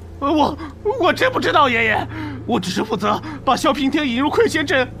我真不知道，爷爷，我只是负责把萧平天引入困仙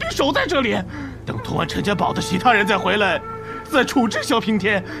阵，并守在这里，等通完陈家堡的其他人再回来，再处置萧平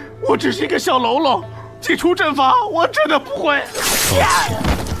天。我只是一个小喽啰，解除阵法我真的不会。抱歉，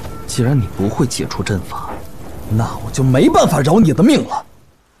既然你不会解除阵法，那我就没办法饶你的命了。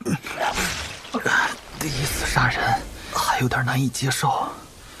第一次杀人还有点难以接受，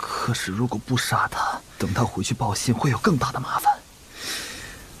可是如果不杀他，等他回去报信会有更大的麻烦。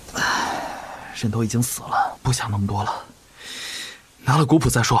人都已经死了，不想那么多了。拿了古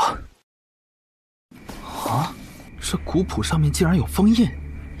谱再说。啊，这古谱上面竟然有封印，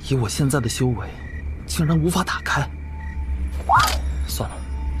以我现在的修为，竟然无法打开。算了，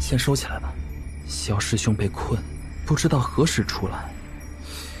先收起来吧。萧师兄被困，不知道何时出来。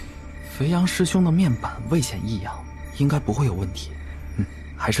肥阳师兄的面板未显异样，应该不会有问题。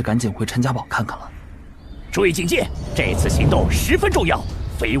还是赶紧回陈家堡看看了。注意警戒，这次行动十分重要。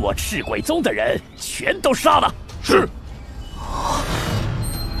非我赤鬼宗的人全都杀了。是。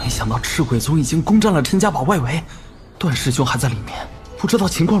没想到赤鬼宗已经攻占了陈家堡外围，段师兄还在里面，不知道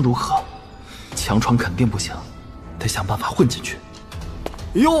情况如何。强闯肯定不行，得想办法混进去。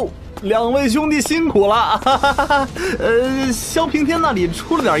哟，两位兄弟辛苦了！哈哈哈哈萧平天那里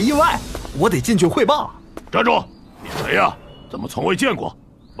出了点意外，我得进去汇报。站住！你谁呀？怎么从未见过？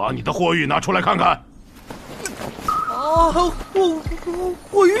把你的货玉拿出来看看。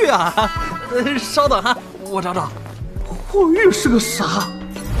货玉啊！稍等哈，我找找。货玉是个啥？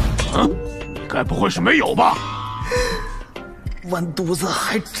你该不会是没有吧？完犊子，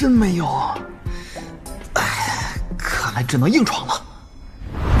还真没有。看来只能硬闯了。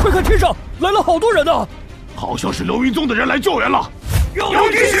快看天上，来了好多人呢！好像是流云宗的人来救援了。有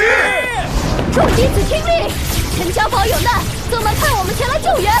惊喜！众弟子听令，陈家堡有难，宗门派我们前来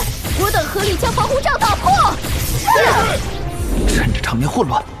救援。我等合力将防护罩打破。趁着场面混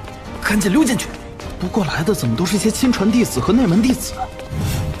乱，赶紧溜进去。不过来的怎么都是些亲传弟子和内门弟子？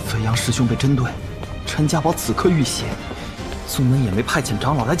飞扬师兄被针对，陈家堡此刻遇袭，宗门也没派遣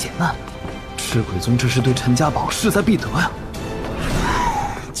长老来解难。赤鬼宗这是对陈家堡势在必得呀！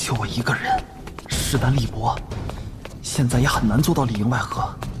就我一个人，势单力薄，现在也很难做到里应外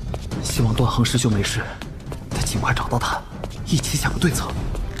合。希望段恒师兄没事，得尽快找到他，一起想个对策。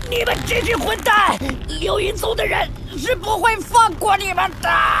你们这群混蛋！流云宗的人是不会放过你们的！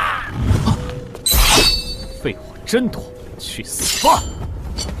废话真多，去死吧！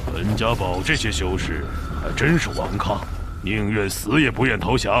陈家堡这些修士还真是顽抗，宁愿死也不愿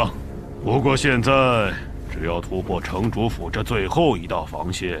投降。不过现在只要突破城主府这最后一道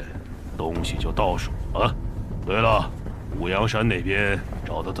防线，东西就到手了。对了，五阳山那边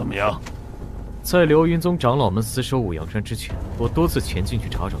找得怎么样？在流云宗长老们死守五阳山之前，我多次前进去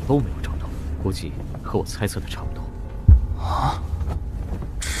查找都没有找到，估计和我猜测的差不多。啊！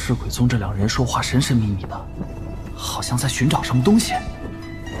赤鬼宗这两人说话神神秘秘的，好像在寻找什么东西。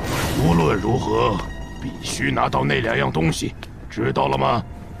无论如何，必须拿到那2样东西，知道了吗？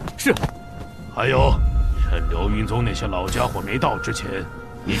是。还有，趁流云宗那些老家伙没到之前，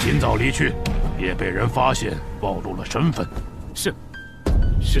你尽早离去，别被人发现暴露了身份。是。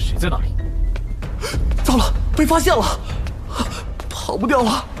是谁在那里？糟了，被发现了，跑不掉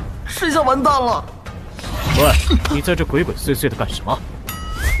了，这下完蛋了。喂，你在这鬼鬼祟祟的干什么？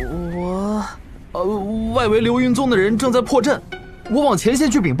外围流云宗的人正在破阵，我往前线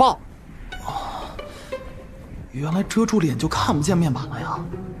去禀报。原来遮住脸就看不见面板了呀！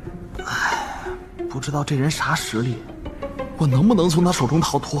唉，不知道这人啥实力，我能不能从他手中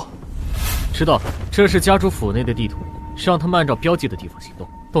逃脱？知道了，这是家主府内的地图，让他们按照标记的地方行动，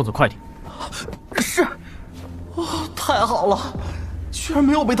动作快点。是。太好了，居然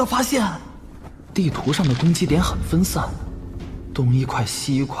没有被他发现。地图上的攻击点很分散，东一块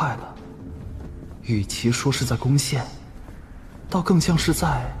西一块的，与其说是在攻陷，倒更像是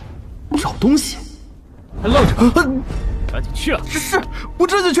在找东西。还愣着？赶紧去啊！是，我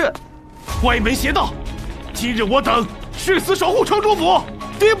这就去。歪门邪道，今日我等誓死守护城主府，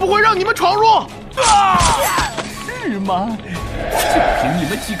定不会让你们闯入。是吗？就凭你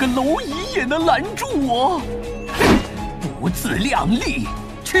们几个蝼蚁也能拦住我？不自量力，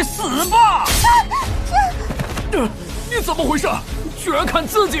去死吧！你怎么回事？居然看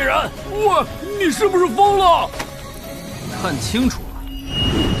自己人！喂，你是不是疯了？看清楚了，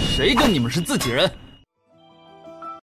谁跟你们是自己人？